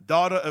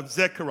 daughter of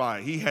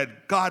Zechariah. He had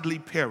godly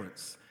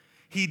parents.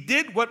 He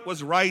did what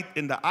was right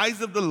in the eyes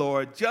of the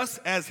Lord, just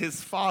as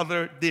his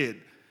father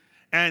did.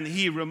 And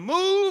he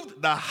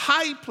removed the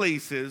high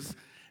places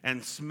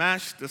and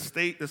smashed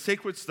the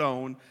sacred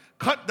stone,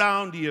 cut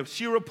down the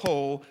Asherah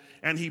pole,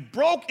 and he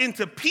broke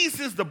into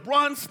pieces the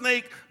bronze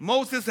snake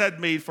Moses had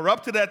made, for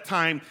up to that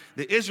time,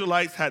 the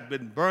Israelites had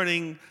been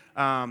burning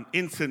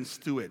incense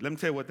to it. Let me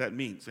tell you what that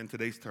means in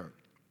today's term.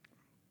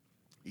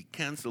 He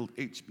canceled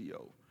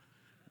HBO.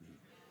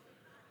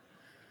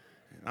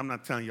 I'm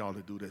not telling y'all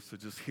to do this, so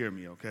just hear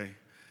me, okay?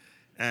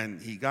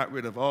 And he got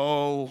rid of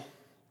all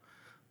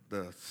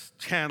the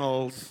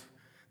channels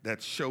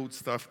that showed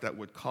stuff that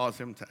would cause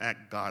him to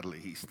act godly.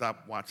 He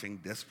stopped watching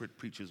Desperate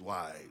Preachers'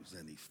 Wives,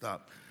 and he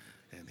stopped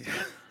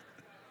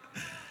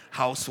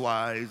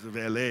Housewives of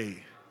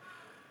L.A.,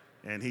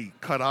 and he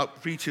cut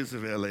out Preachers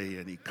of L.A.,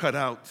 and he cut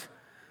out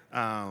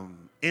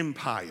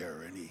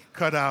Empire, and he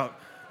cut out,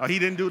 oh, he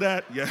didn't do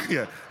that?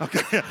 Yeah,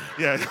 okay,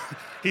 yeah,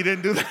 he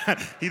didn't do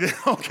that. He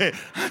didn't, okay,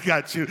 I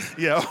got you,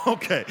 yeah,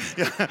 okay,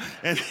 yeah,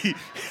 and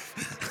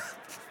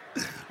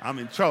I'm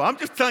in trouble. I'm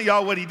just telling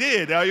y'all what he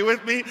did. Are you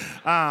with me?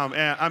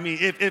 And I mean,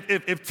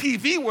 if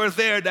TV was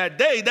there that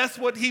day, that's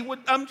what he would.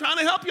 I'm trying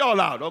to help y'all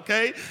out,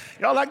 okay?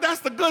 Y'all like, that's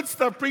the good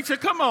stuff, preacher.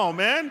 Come on,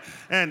 man.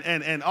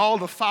 And all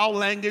the foul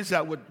language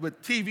that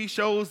with TV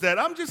shows that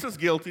I'm just as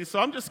guilty, so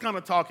I'm just kind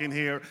of talking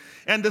here.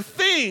 And the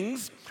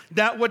things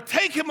that would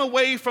take him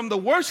away from the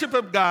worship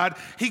of God,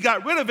 he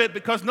got rid of it,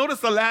 because notice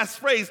the last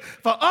phrase,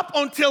 for up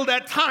until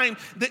that time,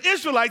 the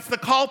Israelites, the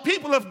called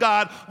people of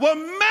God, were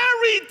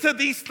married to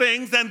these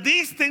things, and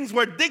these things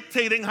were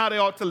dictating how they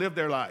ought to live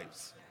their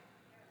lives.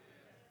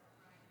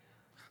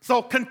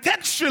 So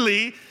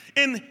contextually,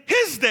 in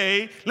his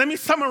day, let me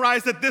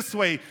summarize it this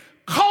way.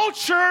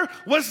 Culture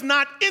was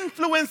not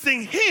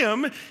influencing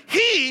him.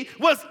 He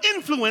was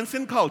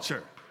influencing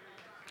culture.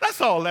 That's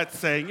all that's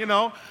saying, you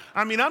know.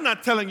 I mean, I'm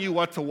not telling you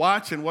what to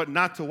watch and what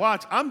not to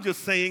watch. I'm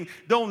just saying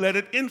don't let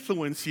it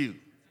influence you.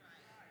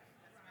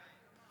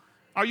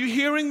 Are you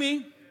hearing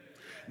me?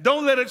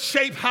 Don't let it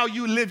shape how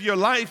you live your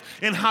life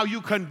and how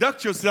you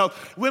conduct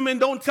yourself. Women,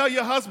 don't tell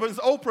your husbands,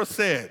 Oprah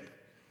said.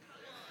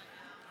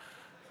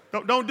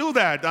 Don't do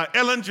that.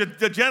 Ellen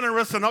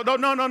DeGeneres,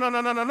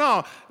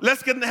 no.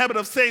 Let's get in the habit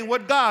of saying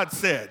what God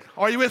said.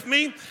 Are you with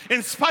me?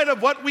 In spite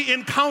of what we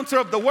encounter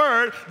of the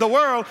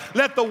world,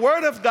 let the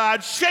word of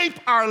God shape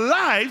our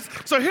lives.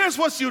 So here's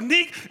what's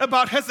unique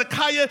about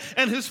Hezekiah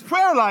and his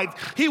prayer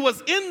life. He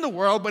was in the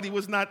world, but he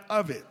was not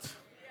of it.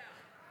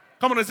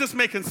 Come on, is this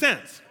making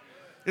sense?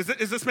 Is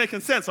this making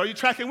sense? Are you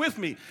tracking with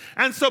me?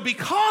 And so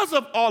because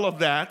of all of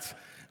that,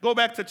 go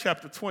back to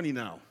chapter 20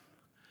 now.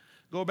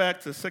 Go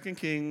back to 2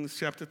 Kings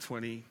chapter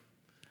 20,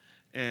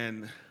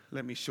 and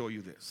let me show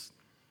you this.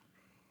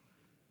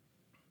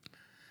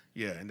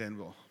 Yeah, and then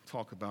we'll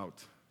talk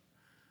about,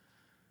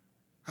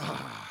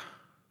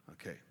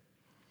 okay.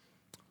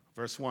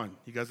 Verse 1,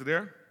 you guys are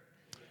there?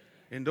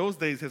 In those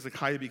days,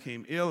 Hezekiah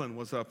became ill and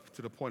was up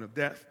to the point of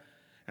death,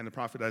 and the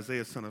prophet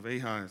Isaiah, son of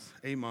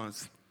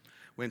Amos,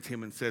 went to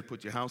him and said,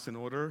 put your house in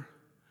order,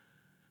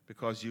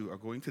 because you are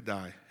going to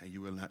die, and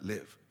you will not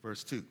live.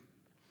 Verse 2.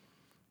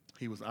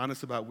 He was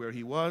honest about where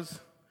he was.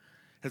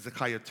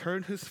 Hezekiah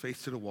turned his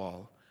face to the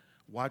wall.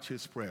 Watch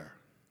his prayer.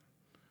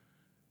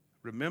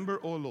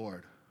 Remember, O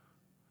Lord,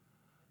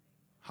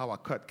 how I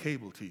cut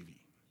cable TV.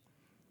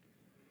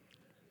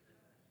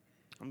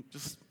 I'm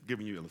just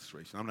giving you an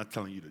illustration. I'm not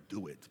telling you to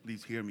do it.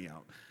 Please hear me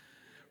out.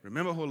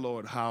 Remember, O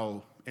Lord,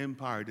 how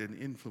Empire didn't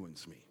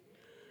influence me.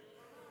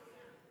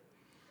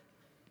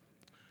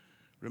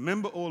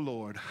 Remember, O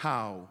Lord,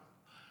 how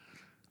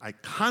I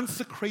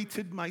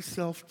consecrated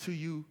myself to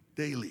you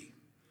daily.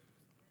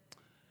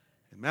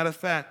 As a matter of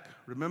fact,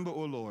 remember,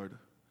 O Lord,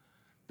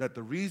 that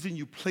the reason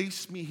you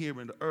placed me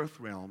here in the earth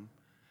realm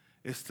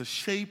is to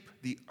shape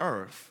the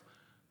earth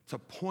to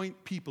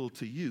point people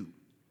to you.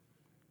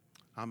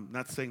 I'm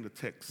not saying the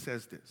text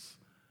says this,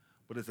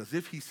 but it's as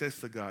if he says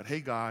to God, hey,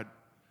 God,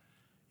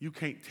 you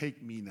can't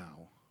take me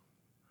now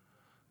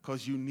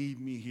because you need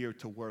me here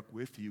to work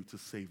with you to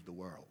save the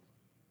world.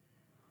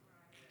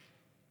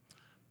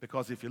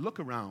 Because if you look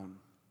around,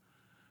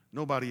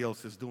 nobody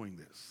else is doing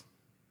this.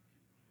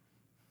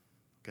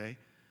 Okay?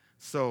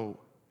 So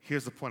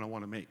here's the point I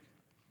want to make,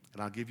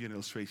 and I'll give you an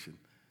illustration.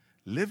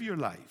 Live your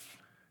life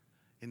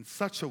in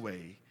such a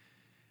way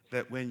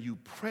that when you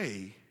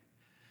pray,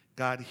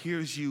 God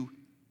hears you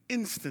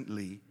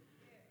instantly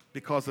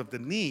because of the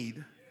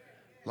need.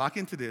 Lock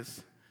into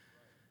this,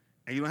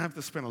 and you don't have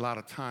to spend a lot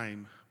of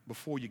time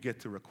before you get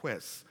to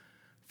requests,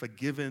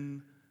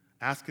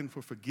 asking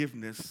for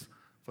forgiveness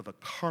for the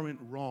current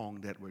wrong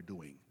that we're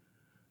doing.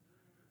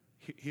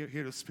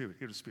 Hear the Spirit.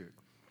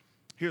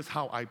 Here's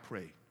how I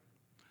pray.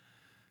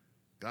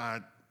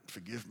 God,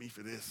 forgive me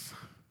for this.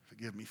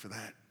 Forgive me for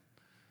that.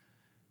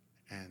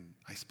 And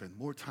I spend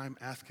more time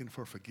asking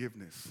for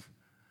forgiveness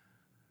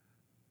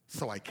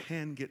so I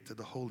can get to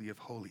the Holy of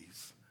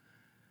Holies.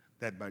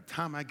 That by the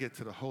time I get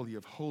to the Holy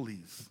of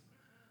Holies,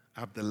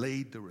 I've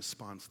delayed the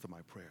response to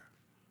my prayer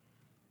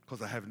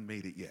because I haven't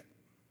made it yet.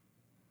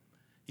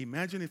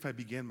 Imagine if I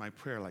began my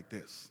prayer like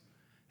this.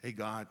 Hey,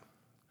 God,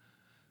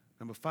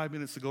 remember 5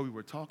 minutes ago we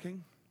were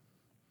talking,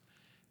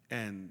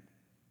 and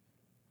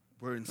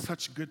we're in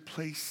such a good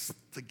place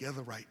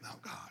together right now,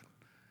 God,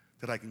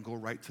 that I can go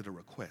right to the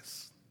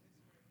request.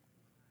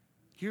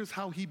 Here's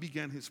how he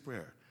began his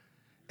prayer.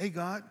 Hey,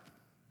 God,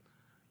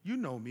 you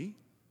know me.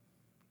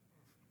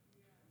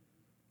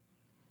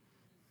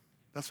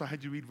 That's why I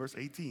had you read verse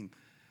 18.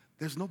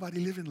 There's nobody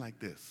living like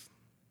this.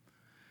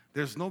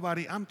 There's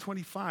nobody, I'm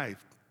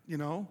 25,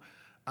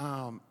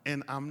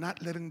 and I'm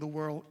not letting the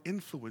world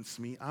influence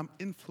me. I'm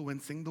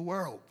influencing the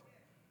world.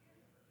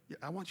 Yeah,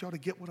 I want y'all to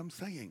get what I'm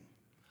saying.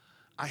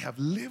 I have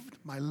lived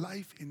my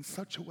life in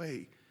such a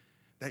way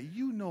that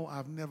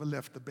I've never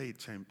left the bed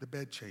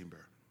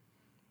chamber.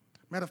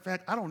 Matter of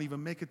fact, I don't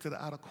even make it to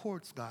the outer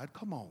courts, God.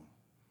 Come on.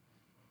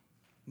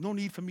 No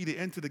need for me to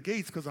enter the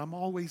gates because I'm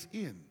always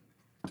in.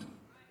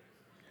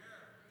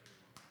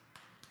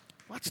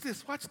 Watch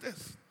this, watch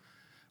this.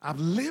 I've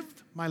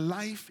lived my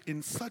life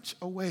in such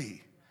a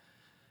way,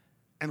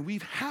 and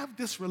we have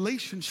this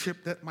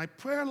relationship that my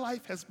prayer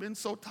life has been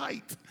so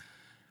tight.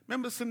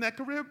 Remember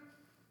Sennacherib?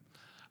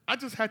 I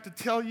just had to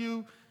tell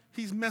you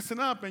he's messing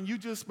up, and you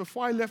just,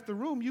 before I left the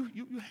room,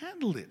 you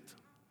handled it.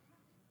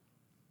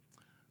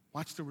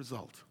 Watch the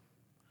result.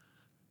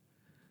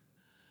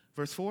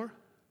 Verse 4.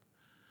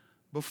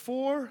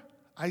 Before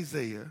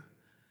Isaiah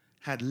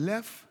had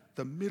left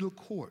the middle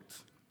court.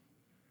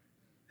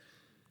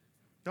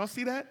 Y'all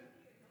see that?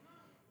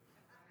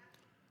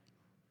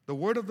 The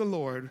word of the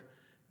Lord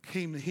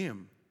came to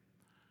him.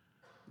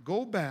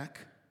 Go back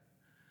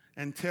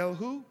and tell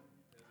who?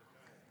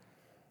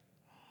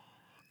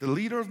 The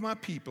leader of my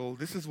people,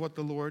 this is what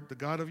the Lord, the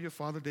God of your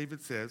father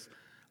David says,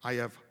 I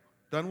have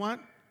done what?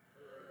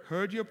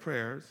 Heard your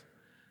prayers,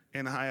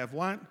 and I have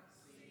what?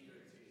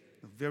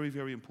 A very,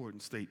 very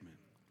important statement.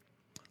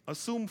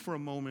 Assume for a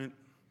moment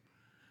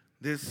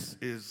this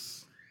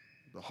is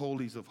the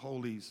holies of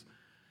holies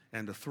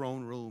and the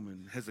throne room,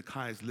 and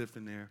Hezekiah's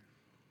living there.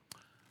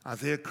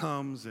 Isaiah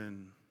comes,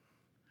 and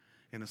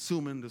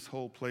assuming this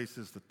whole place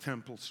is the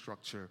temple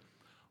structure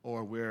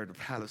or where the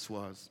palace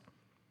was,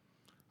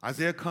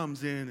 Isaiah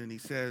comes in and he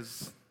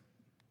says,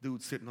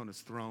 dude sitting on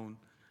his throne,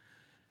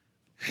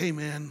 hey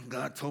man,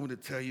 God told me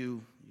to tell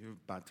you you're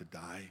about to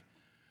die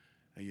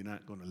and you're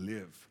not going to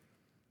live.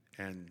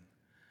 And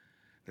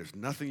there's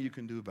nothing you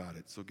can do about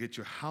it. So get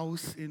your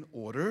house in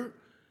order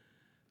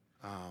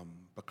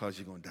because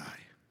you're going to die.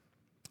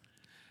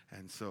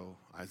 And so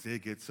Isaiah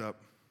gets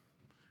up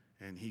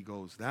and he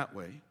goes that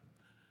way.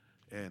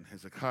 And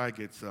Hezekiah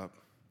gets up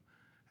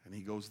and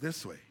he goes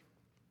this way.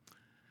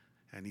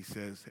 And he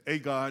says, hey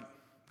God,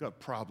 got a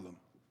problem.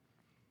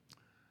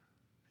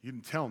 You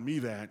didn't tell me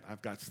that.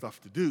 I've got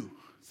stuff to do.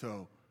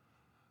 So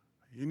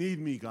you need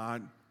me,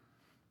 God,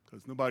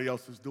 because nobody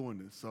else is doing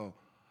this. So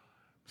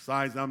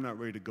besides, I'm not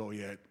ready to go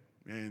yet.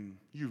 And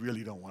you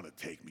really don't want to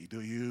take me,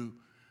 do you?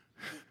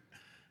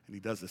 And he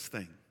does this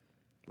thing.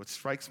 What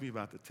strikes me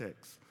about the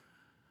text,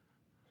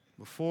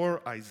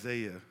 before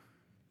Isaiah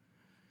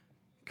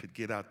could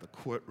get out the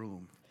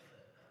courtroom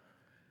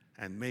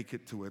and make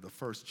it to where the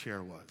first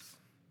chair was,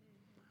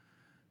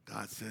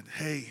 God said,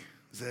 hey,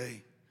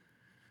 Zay,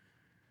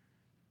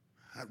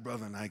 that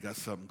brother and I got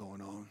something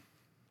going on.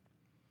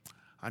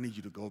 I need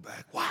you to go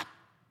back. What?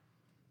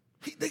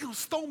 They're going to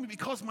stone me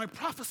because my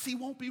prophecy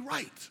won't be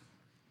right.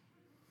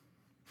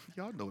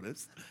 Y'all know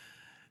this.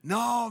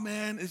 No,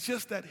 man, it's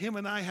just that him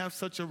and I have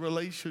such a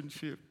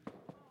relationship.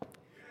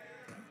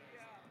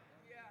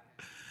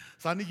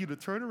 So I need you to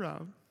turn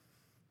around,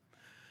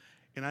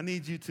 and I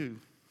need you to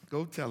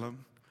go tell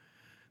him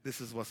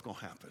this is what's going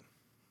to happen.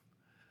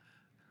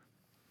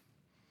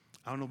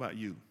 I don't know about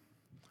you.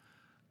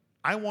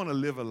 I want to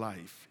live a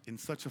life in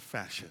such a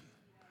fashion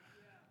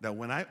that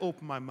when I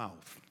open my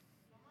mouth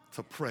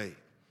to pray,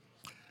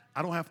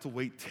 I don't have to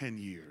wait 10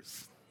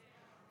 years.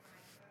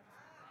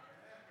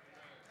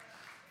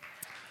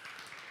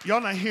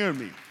 Y'all not hearing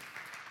me.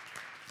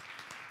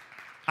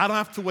 I don't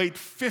have to wait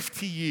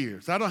 50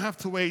 years. I don't have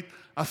to wait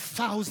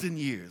 1,000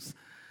 years.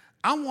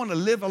 I want to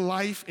live a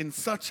life in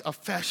such a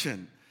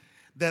fashion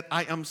that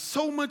I am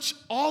so much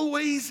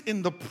always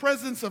in the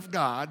presence of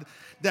God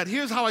that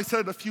here's how I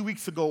said it a few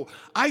weeks ago.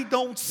 I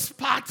don't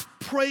spot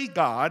pray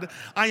God.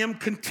 I am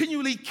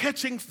continually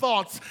catching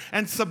thoughts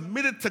and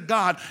submitted to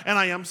God. And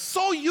I am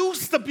so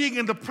used to being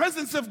in the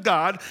presence of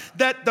God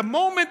that the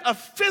moment a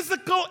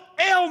physical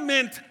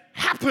ailment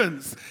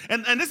happens.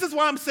 And this is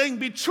why I'm saying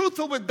be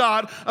truthful with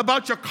God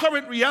about your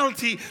current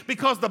reality,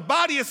 because the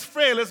body is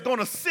frail, it's going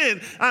to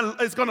sin, and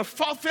it's going to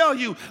fail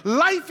you.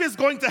 Life is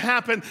going to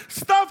happen.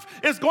 Stuff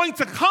is going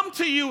to come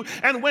to you,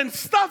 and when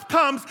stuff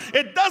comes,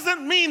 it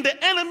doesn't mean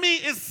the enemy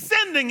is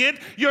sending it.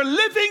 You're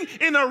living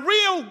in a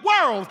real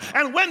world,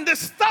 and when this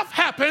stuff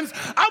happens,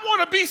 I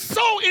want to be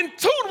so in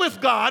tune with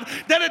God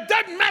that it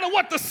doesn't matter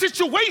what the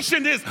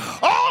situation is.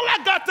 All I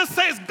got to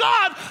say is,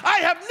 God, I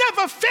have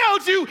never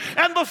failed you,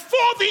 and before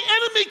the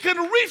enemy can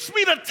reach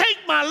me to take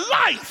my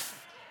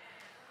life,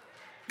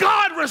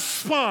 God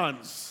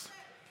responds.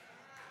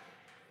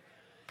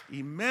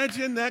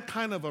 Imagine that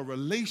kind of a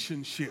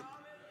relationship.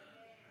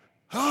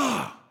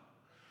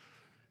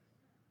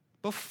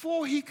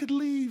 Before he could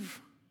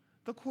leave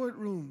the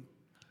courtroom,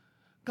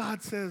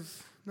 God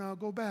says, Now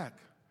go back.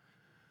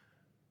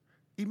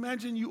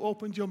 Imagine you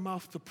opened your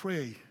mouth to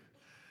pray,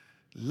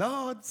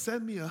 Lord,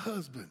 send me a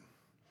husband.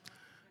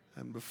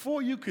 And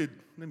before you could,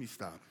 let me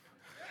stop.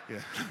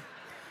 Yeah.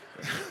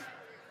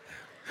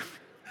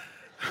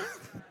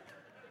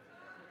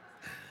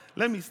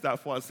 Let me stop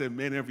before I said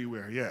men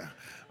everywhere, yeah.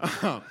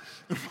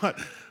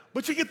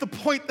 But you get the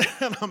point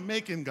that I'm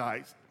making,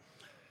 guys.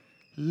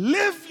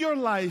 Live your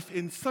life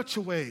in such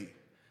a way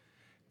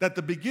that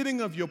the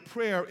beginning of your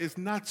prayer is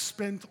not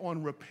spent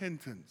on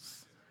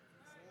repentance.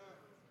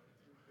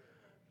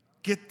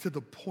 Get to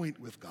the point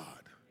with God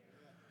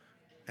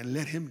and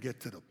let him get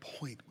to the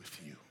point with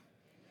you.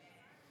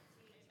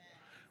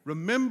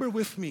 Remember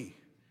with me,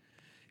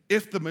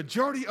 if the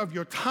majority of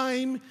your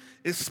time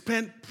is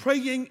spent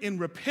praying in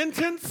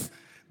repentance,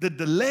 the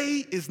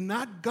delay is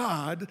not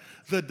God,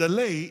 the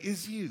delay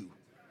is you.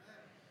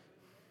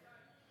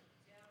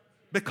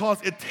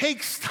 Because it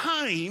takes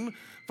time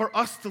for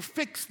us to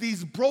fix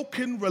these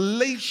broken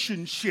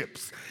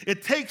relationships.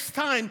 It takes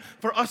time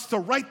for us to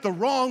right the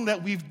wrong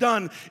that we've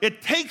done.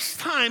 It takes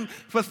time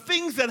for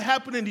things that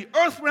happen in the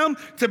earth realm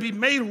to be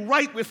made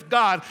right with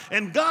God.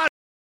 And God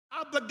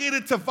is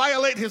obligated to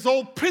violate his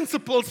old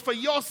principles for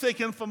your sake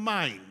and for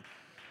mine.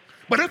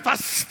 But if I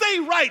stay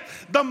right,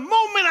 the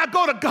moment I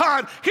go to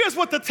God, here's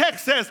what the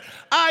text says: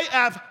 I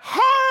have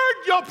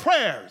heard your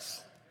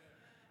prayers.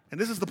 And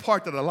this is the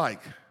part that I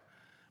like.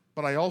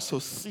 But I also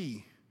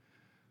see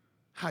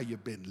how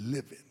you've been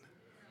living.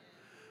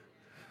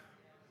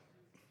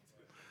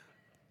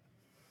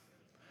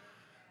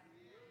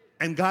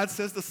 And God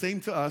says the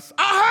same to us.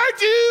 I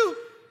heard you,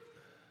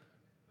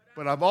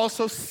 but I've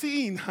also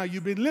seen how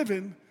you've been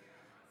living,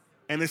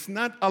 and it's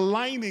not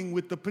aligning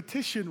with the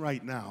petition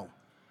right now.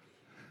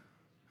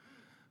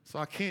 So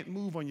I can't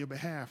move on your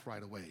behalf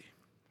right away.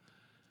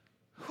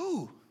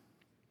 Whew.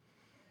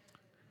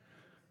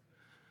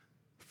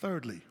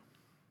 Thirdly,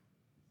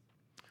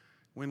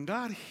 when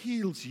God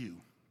heals you,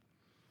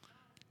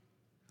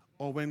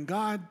 or when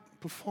God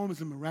performs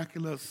the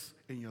miraculous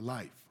in your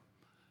life,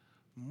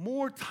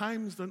 more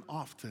times than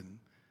often,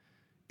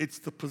 it's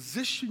to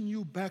position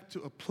you back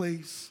to a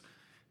place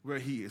where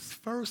he is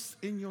first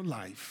in your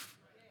life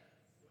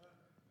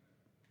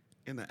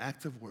in the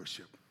act of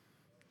worship.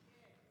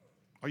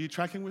 Are you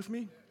tracking with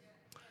me?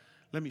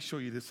 Let me show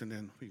you this, and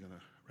then we're going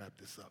to wrap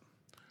this up.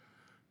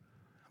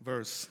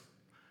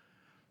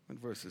 What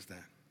verse is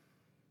that?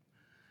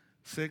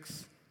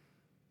 6.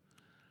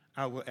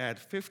 I will add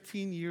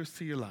 15 years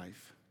to your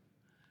life,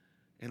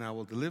 and I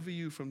will deliver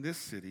you from this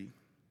city.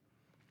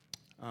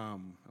 I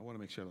want to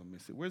make sure I don't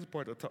miss it. Where's the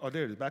part? Oh,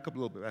 there it is. Back up a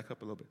little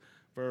bit.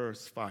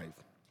 Verse 5.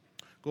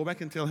 Go back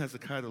and tell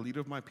Hezekiah, the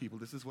leader of my people,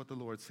 this is what the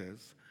Lord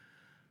says.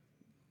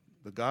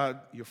 The God,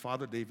 your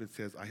father David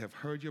says, I have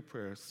heard your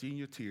prayers, seen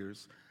your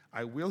tears.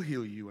 I will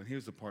heal you. And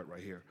here's the part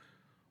right here.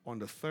 On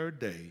the third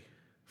day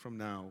from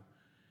now,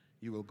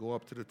 you will go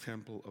up to the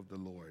temple of the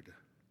Lord.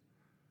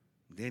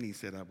 Then he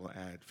said, I will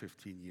add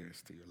 15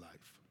 years to your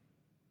life.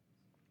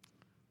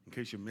 In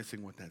case you're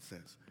missing what that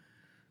says.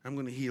 I'm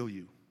going to heal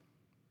you.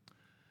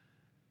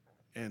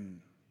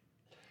 And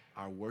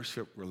our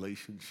worship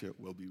relationship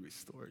will be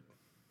restored.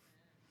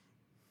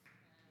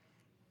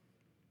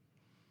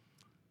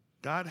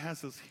 God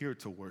has us here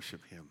to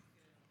worship him.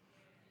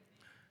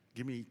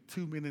 Give me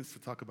 2 minutes to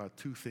talk about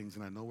 2 things,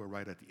 and I know we're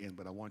right at the end,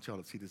 but I want y'all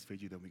to see this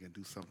video, then we can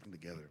do something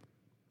together.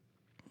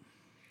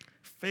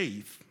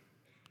 Faith,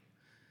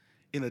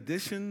 in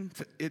addition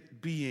to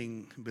it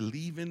being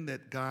believing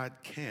that God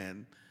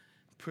can,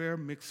 prayer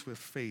mixed with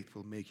faith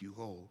will make you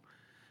whole.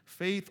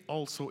 Faith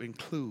also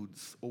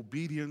includes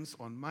obedience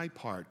on my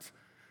part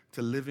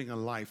to living a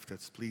life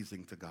that's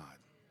pleasing to God.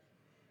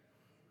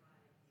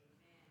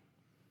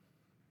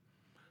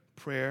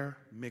 Prayer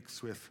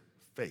mixed with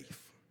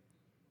faith.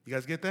 You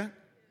guys get that?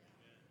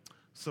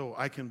 So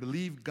I can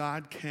believe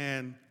God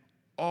can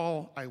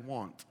all I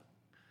want.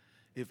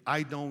 If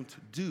I don't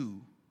do,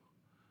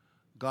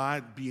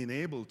 God being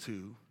able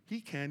to,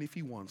 he can if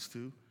he wants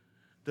to.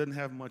 Doesn't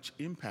have much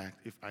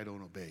impact if I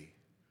don't obey.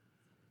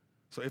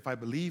 So if I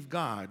believe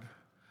God,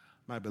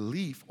 my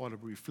belief ought to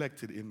be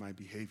reflected in my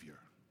behavior.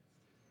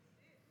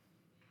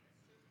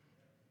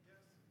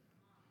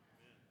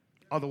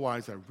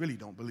 Otherwise, I really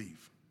don't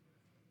believe.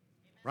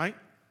 Right?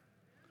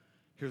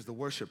 Here's the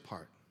worship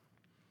part.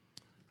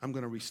 I'm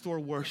going to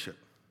restore worship.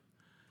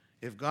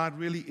 If God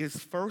really is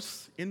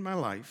first in my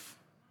life,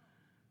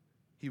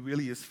 he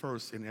really is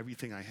first in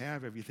everything I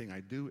have, everything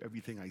I do,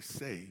 everything I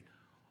say,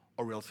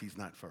 or else he's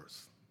not first.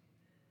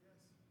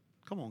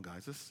 Come on,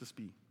 guys, let's just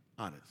be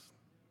honest.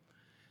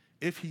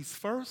 If he's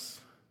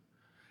first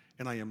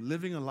and I am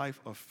living a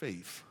life of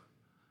faith,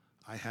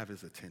 I have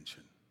his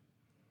attention.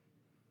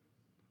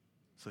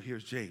 So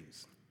here's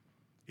James.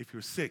 If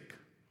you're sick,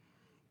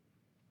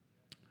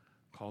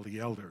 call the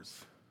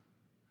elders.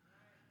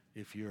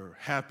 If you're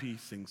happy,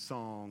 sing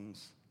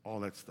songs, all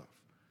that stuff.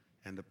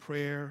 And the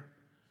prayer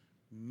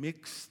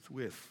mixed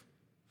with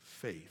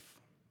faith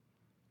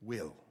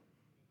will.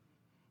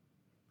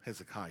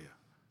 Hezekiah,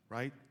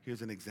 right?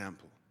 Here's an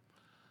example.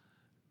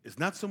 is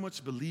not so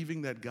much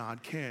believing that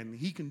God can.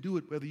 He can do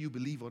it whether you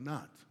believe or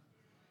not.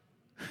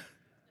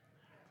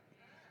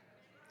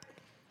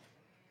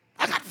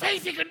 I got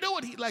faith he can do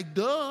it. He's like,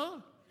 duh.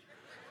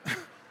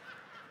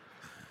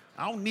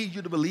 I don't need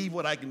you to believe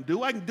what I can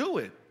do. I can do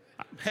it.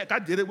 Heck, I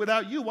did it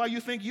without you. Why you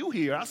think you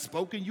here? I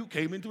spoke and you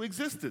came into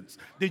existence.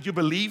 Did you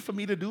believe for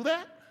me to do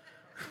that?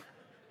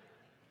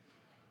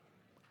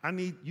 I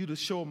need you to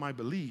show my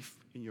belief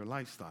in your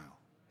lifestyle.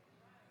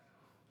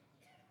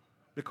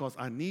 Because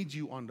I need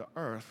you on the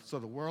earth so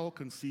the world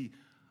can see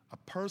a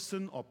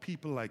person or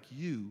people like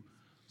you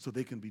so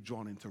they can be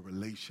drawn into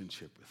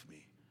relationship with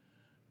me.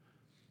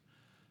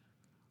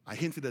 I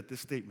hinted at this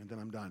statement, then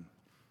I'm done.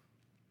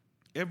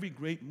 Every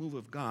great move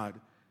of God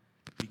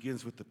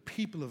begins with the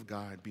people of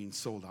God being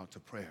sold out to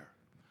prayer.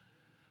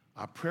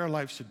 Our prayer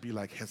life should be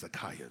like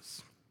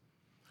Hezekiah's,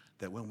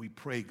 that when we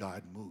pray,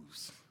 God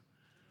moves.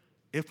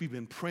 If we've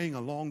been praying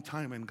a long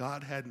time and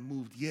God hadn't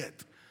moved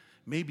yet,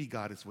 maybe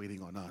God is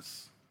waiting on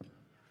us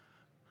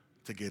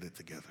to get it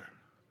together.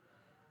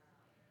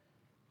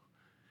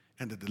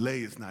 And the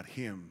delay is not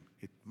him.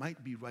 It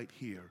might be right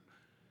here,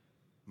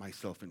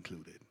 myself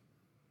included.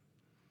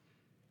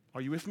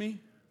 Are you with me?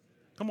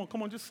 Come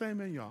on, just say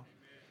amen, y'all.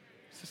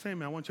 Just say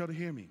amen. I want y'all to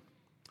hear me.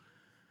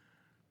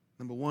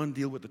 Number one,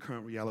 deal with the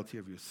current reality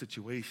of your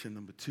situation.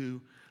 Number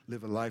two,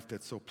 live a life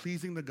that's so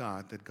pleasing to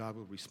God that God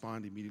will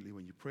respond immediately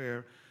when you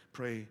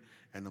pray.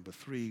 And number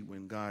three,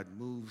 when God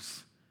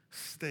moves,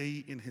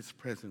 stay in his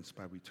presence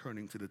by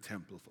returning to the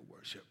temple for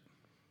worship.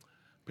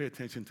 Pay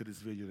attention to this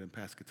video, then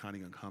Pastor Katani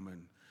going to come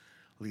and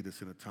lead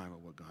us in a time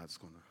of what God's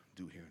going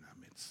to do here in our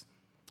midst.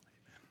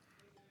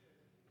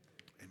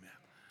 Amen. Amen.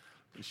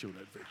 Let me show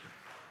that video.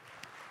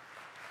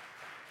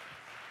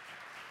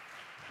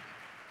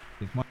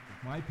 If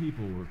my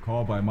people were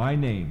called by my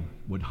name,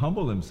 would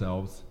humble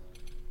themselves,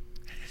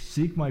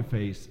 seek my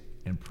face,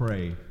 and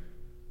pray,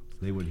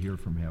 they would hear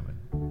from heaven.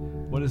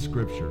 What is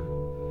Scripture?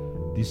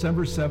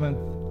 December 7th,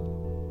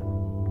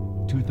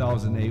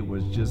 2008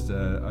 was just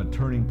a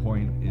turning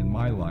point in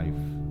my life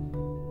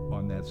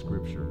on that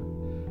Scripture.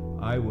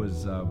 I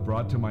was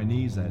brought to my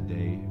knees that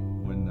day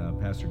when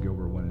Pastor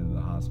Gilbert went into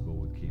the hospital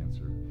with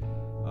cancer.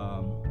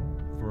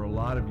 For a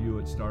lot of you,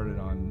 it started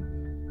on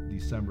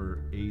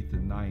December 8th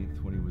and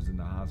 9th when he was in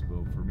the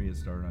hospital. For me, it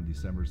started on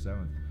December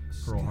 7th,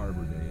 Pearl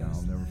Harbor Day.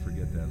 I'll never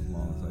forget that as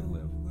long as I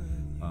live.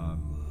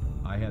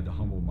 I had to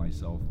humble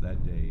myself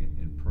that day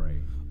and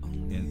pray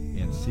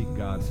and seek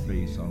God's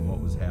face on what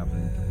was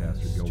happening to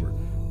Pastor Gilbert.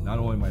 Not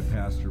only my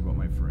pastor, but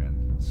my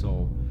friend.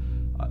 So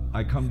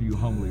I come to you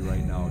humbly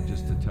right now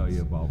just to tell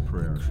you about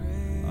prayer,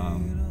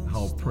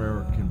 how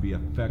prayer can be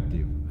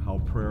effective, how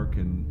prayer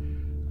can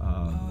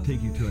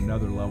take you to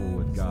another level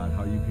with God,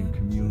 how you can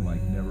commune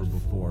like never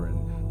before,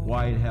 and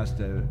why it has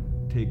to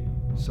take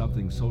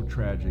something so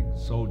tragic,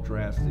 so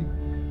drastic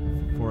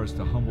for us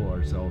to humble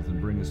ourselves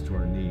and bring us to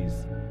our knees.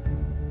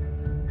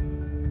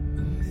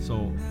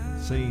 So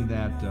saying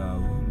that,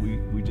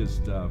 we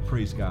just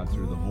praise God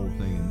through the whole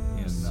thing,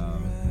 and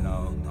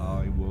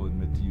I will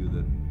admit to you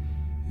that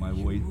my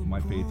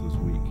faith was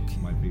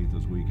weak. My faith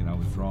was weak, and I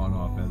was drawing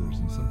off others.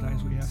 And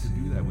sometimes we have to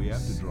do that. We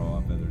have to draw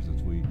off others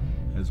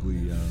as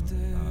we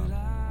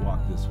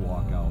walk this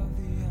walk out.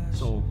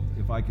 So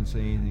if I can say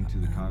anything to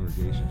the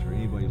congregations or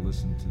anybody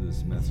listening to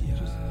this message,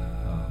 just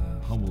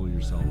humble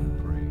yourself and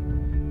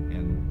pray,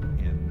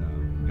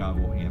 and God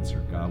will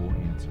answer. God will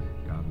answer.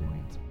 God will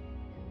answer.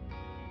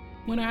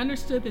 When I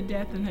understood the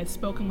death and had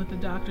spoken with the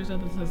doctors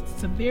of the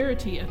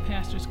severity of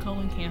Pastor's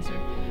colon cancer,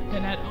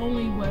 that not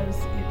only was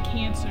it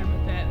cancer,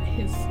 but that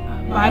his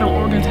vital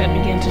organs had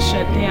begun to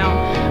shut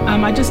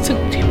down, I just took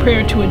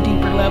prayer to a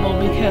deeper level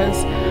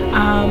because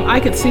I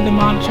could see the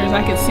monitors.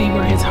 I could see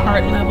where his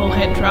heart level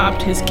had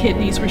dropped. His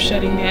kidneys were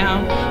shutting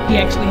down. He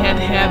actually had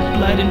to have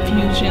blood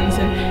infusions.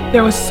 And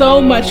there was so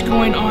much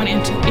going on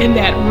in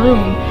that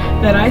room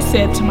that I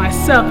said to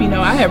myself,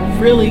 I have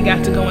really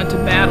got to go into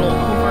battle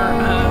over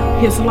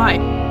his life.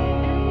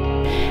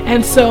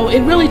 And so it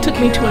really took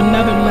me to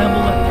another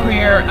level of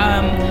prayer.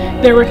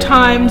 There were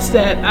times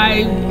that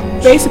I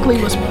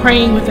basically was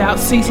praying without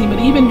ceasing, but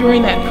even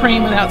during that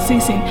praying without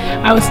ceasing,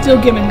 I was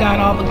still giving God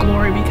all the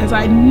glory because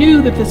I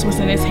knew that this was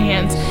in his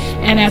hands.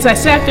 And as I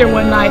sat there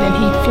one night and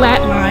he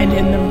flatlined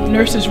and the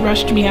nurses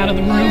rushed me out of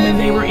the room and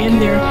they were in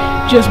there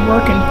just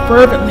working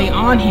fervently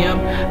on him,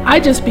 I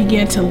just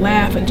began to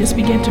laugh and just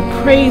began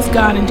to praise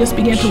God and just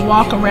began to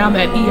walk around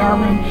that ER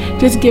room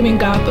just giving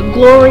God the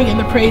glory and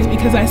the praise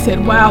because I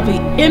said, wow,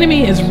 the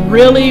enemy is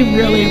really,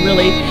 really,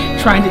 really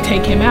trying to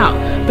take him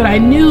out. But I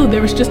knew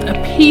there was just a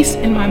peace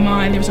in my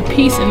mind, there was a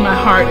peace in my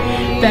heart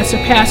that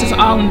surpasses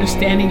all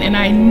understanding, and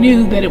I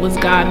knew that it was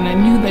God, and I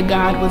knew that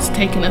God was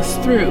taking us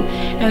through.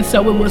 And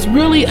so it was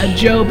really a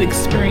Job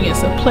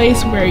experience, a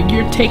place where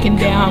you're taken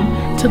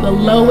down to the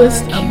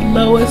lowest of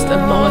lowest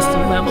of lowest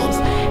of levels.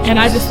 And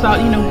I just thought,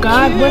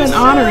 God, what an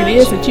honor it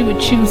is that you would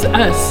choose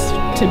us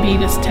to be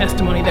this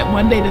testimony, that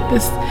one day that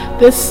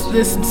this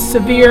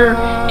severe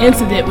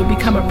incident would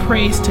become a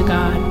praise to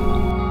God.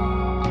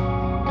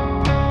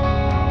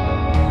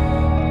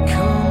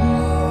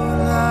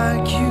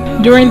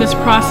 During this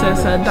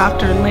process,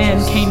 Dr.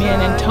 Lynn came in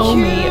and told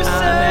me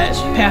that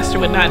Pastor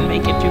would not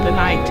make it through the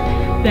night,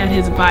 that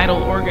his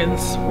vital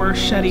organs were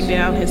shutting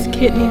down. His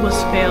kidney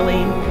was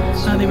failing.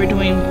 They were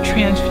doing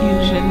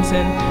transfusions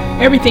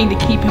and everything to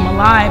keep him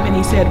alive. And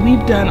he said,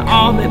 we've done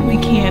all that we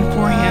can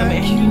for him,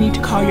 and you need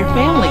to call your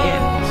family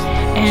in.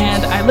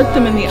 And I looked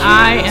him in the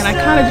eye and I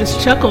kind of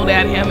just chuckled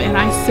at him, and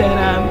I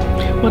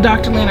said, well,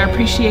 Dr. Lynn, I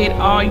appreciate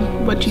all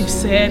what you've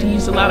said. He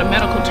used a lot of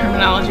medical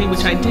terminology,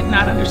 which I did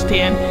not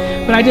understand,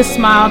 but I just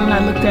smiled and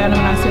I looked at him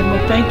and I said,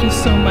 well, thank you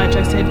so much.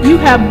 I said, you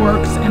have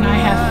works and I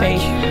have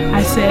faith.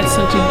 I said,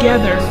 so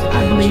together,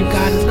 I believe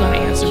God is going to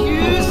answer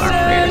both of our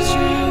prayers.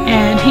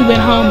 And he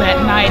went home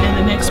that night, and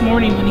the next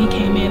morning when he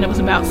came in, it was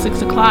about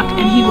 6 o'clock,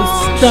 and he was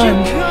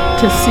stunned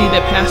to see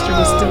that Pastor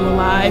was still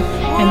alive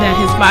and that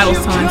his vital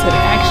signs had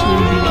actually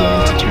begun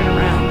to turn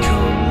around.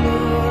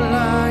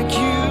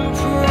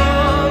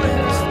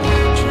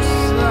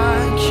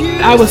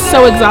 I was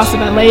so exhausted,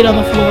 I laid on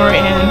the floor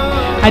and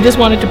I just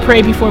wanted to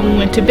pray before we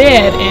went to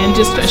bed and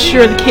just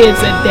assure the kids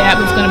that Dad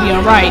was going to be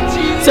all right.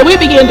 So we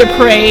began to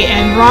pray,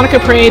 and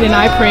Veronica prayed and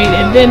I prayed,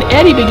 and then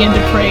Eddie began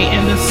to pray,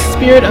 and the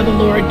Spirit of the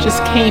Lord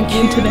just came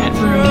into that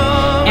room.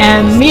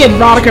 And me and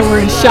Veronica were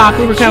in shock.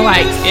 We were kind of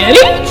like,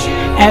 Eddie?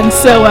 And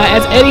so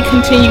as Eddie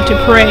continued to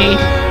pray,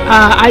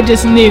 I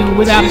just knew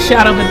without a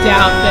shadow of a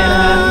doubt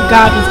that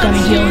God was going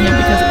to heal him,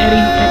 because Eddie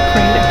had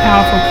prayed a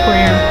powerful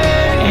prayer.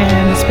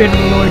 And the Spirit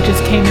of the Lord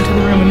just came into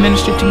the room and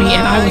ministered to me,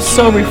 and I was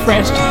so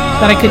refreshed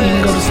that I couldn't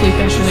even go to sleep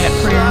after that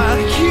prayer.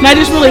 And I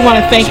just really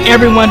want to thank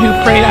everyone who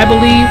prayed. I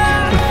believe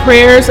the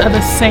prayers of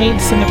the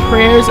saints and the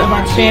prayers of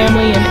our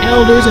family and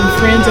elders and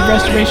friends of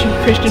Restoration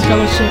Christian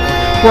Fellowship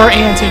were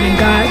answered, and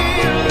God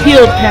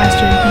healed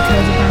Pastor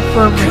because of our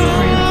fervent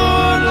prayer.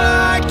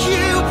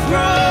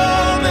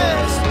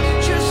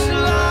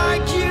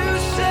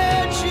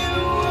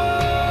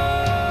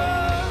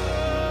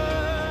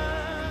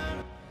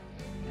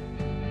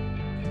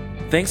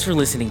 Thanks for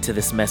listening to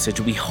this message.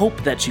 We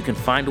hope that you can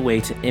find a way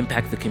to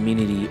impact the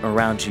community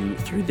around you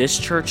through this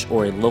church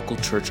or a local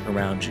church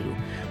around you.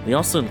 We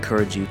also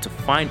encourage you to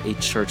find a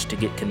church to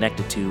get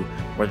connected to,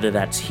 whether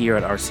that's here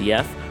at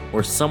RCF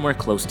or somewhere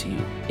close to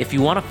you. If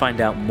you want to find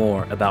out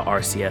more about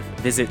RCF,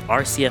 visit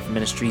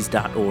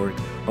rcfministries.org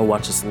or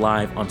watch us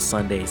live on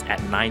Sundays at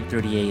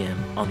 9:30 a.m.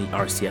 on the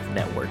RCF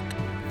network.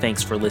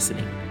 Thanks for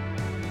listening.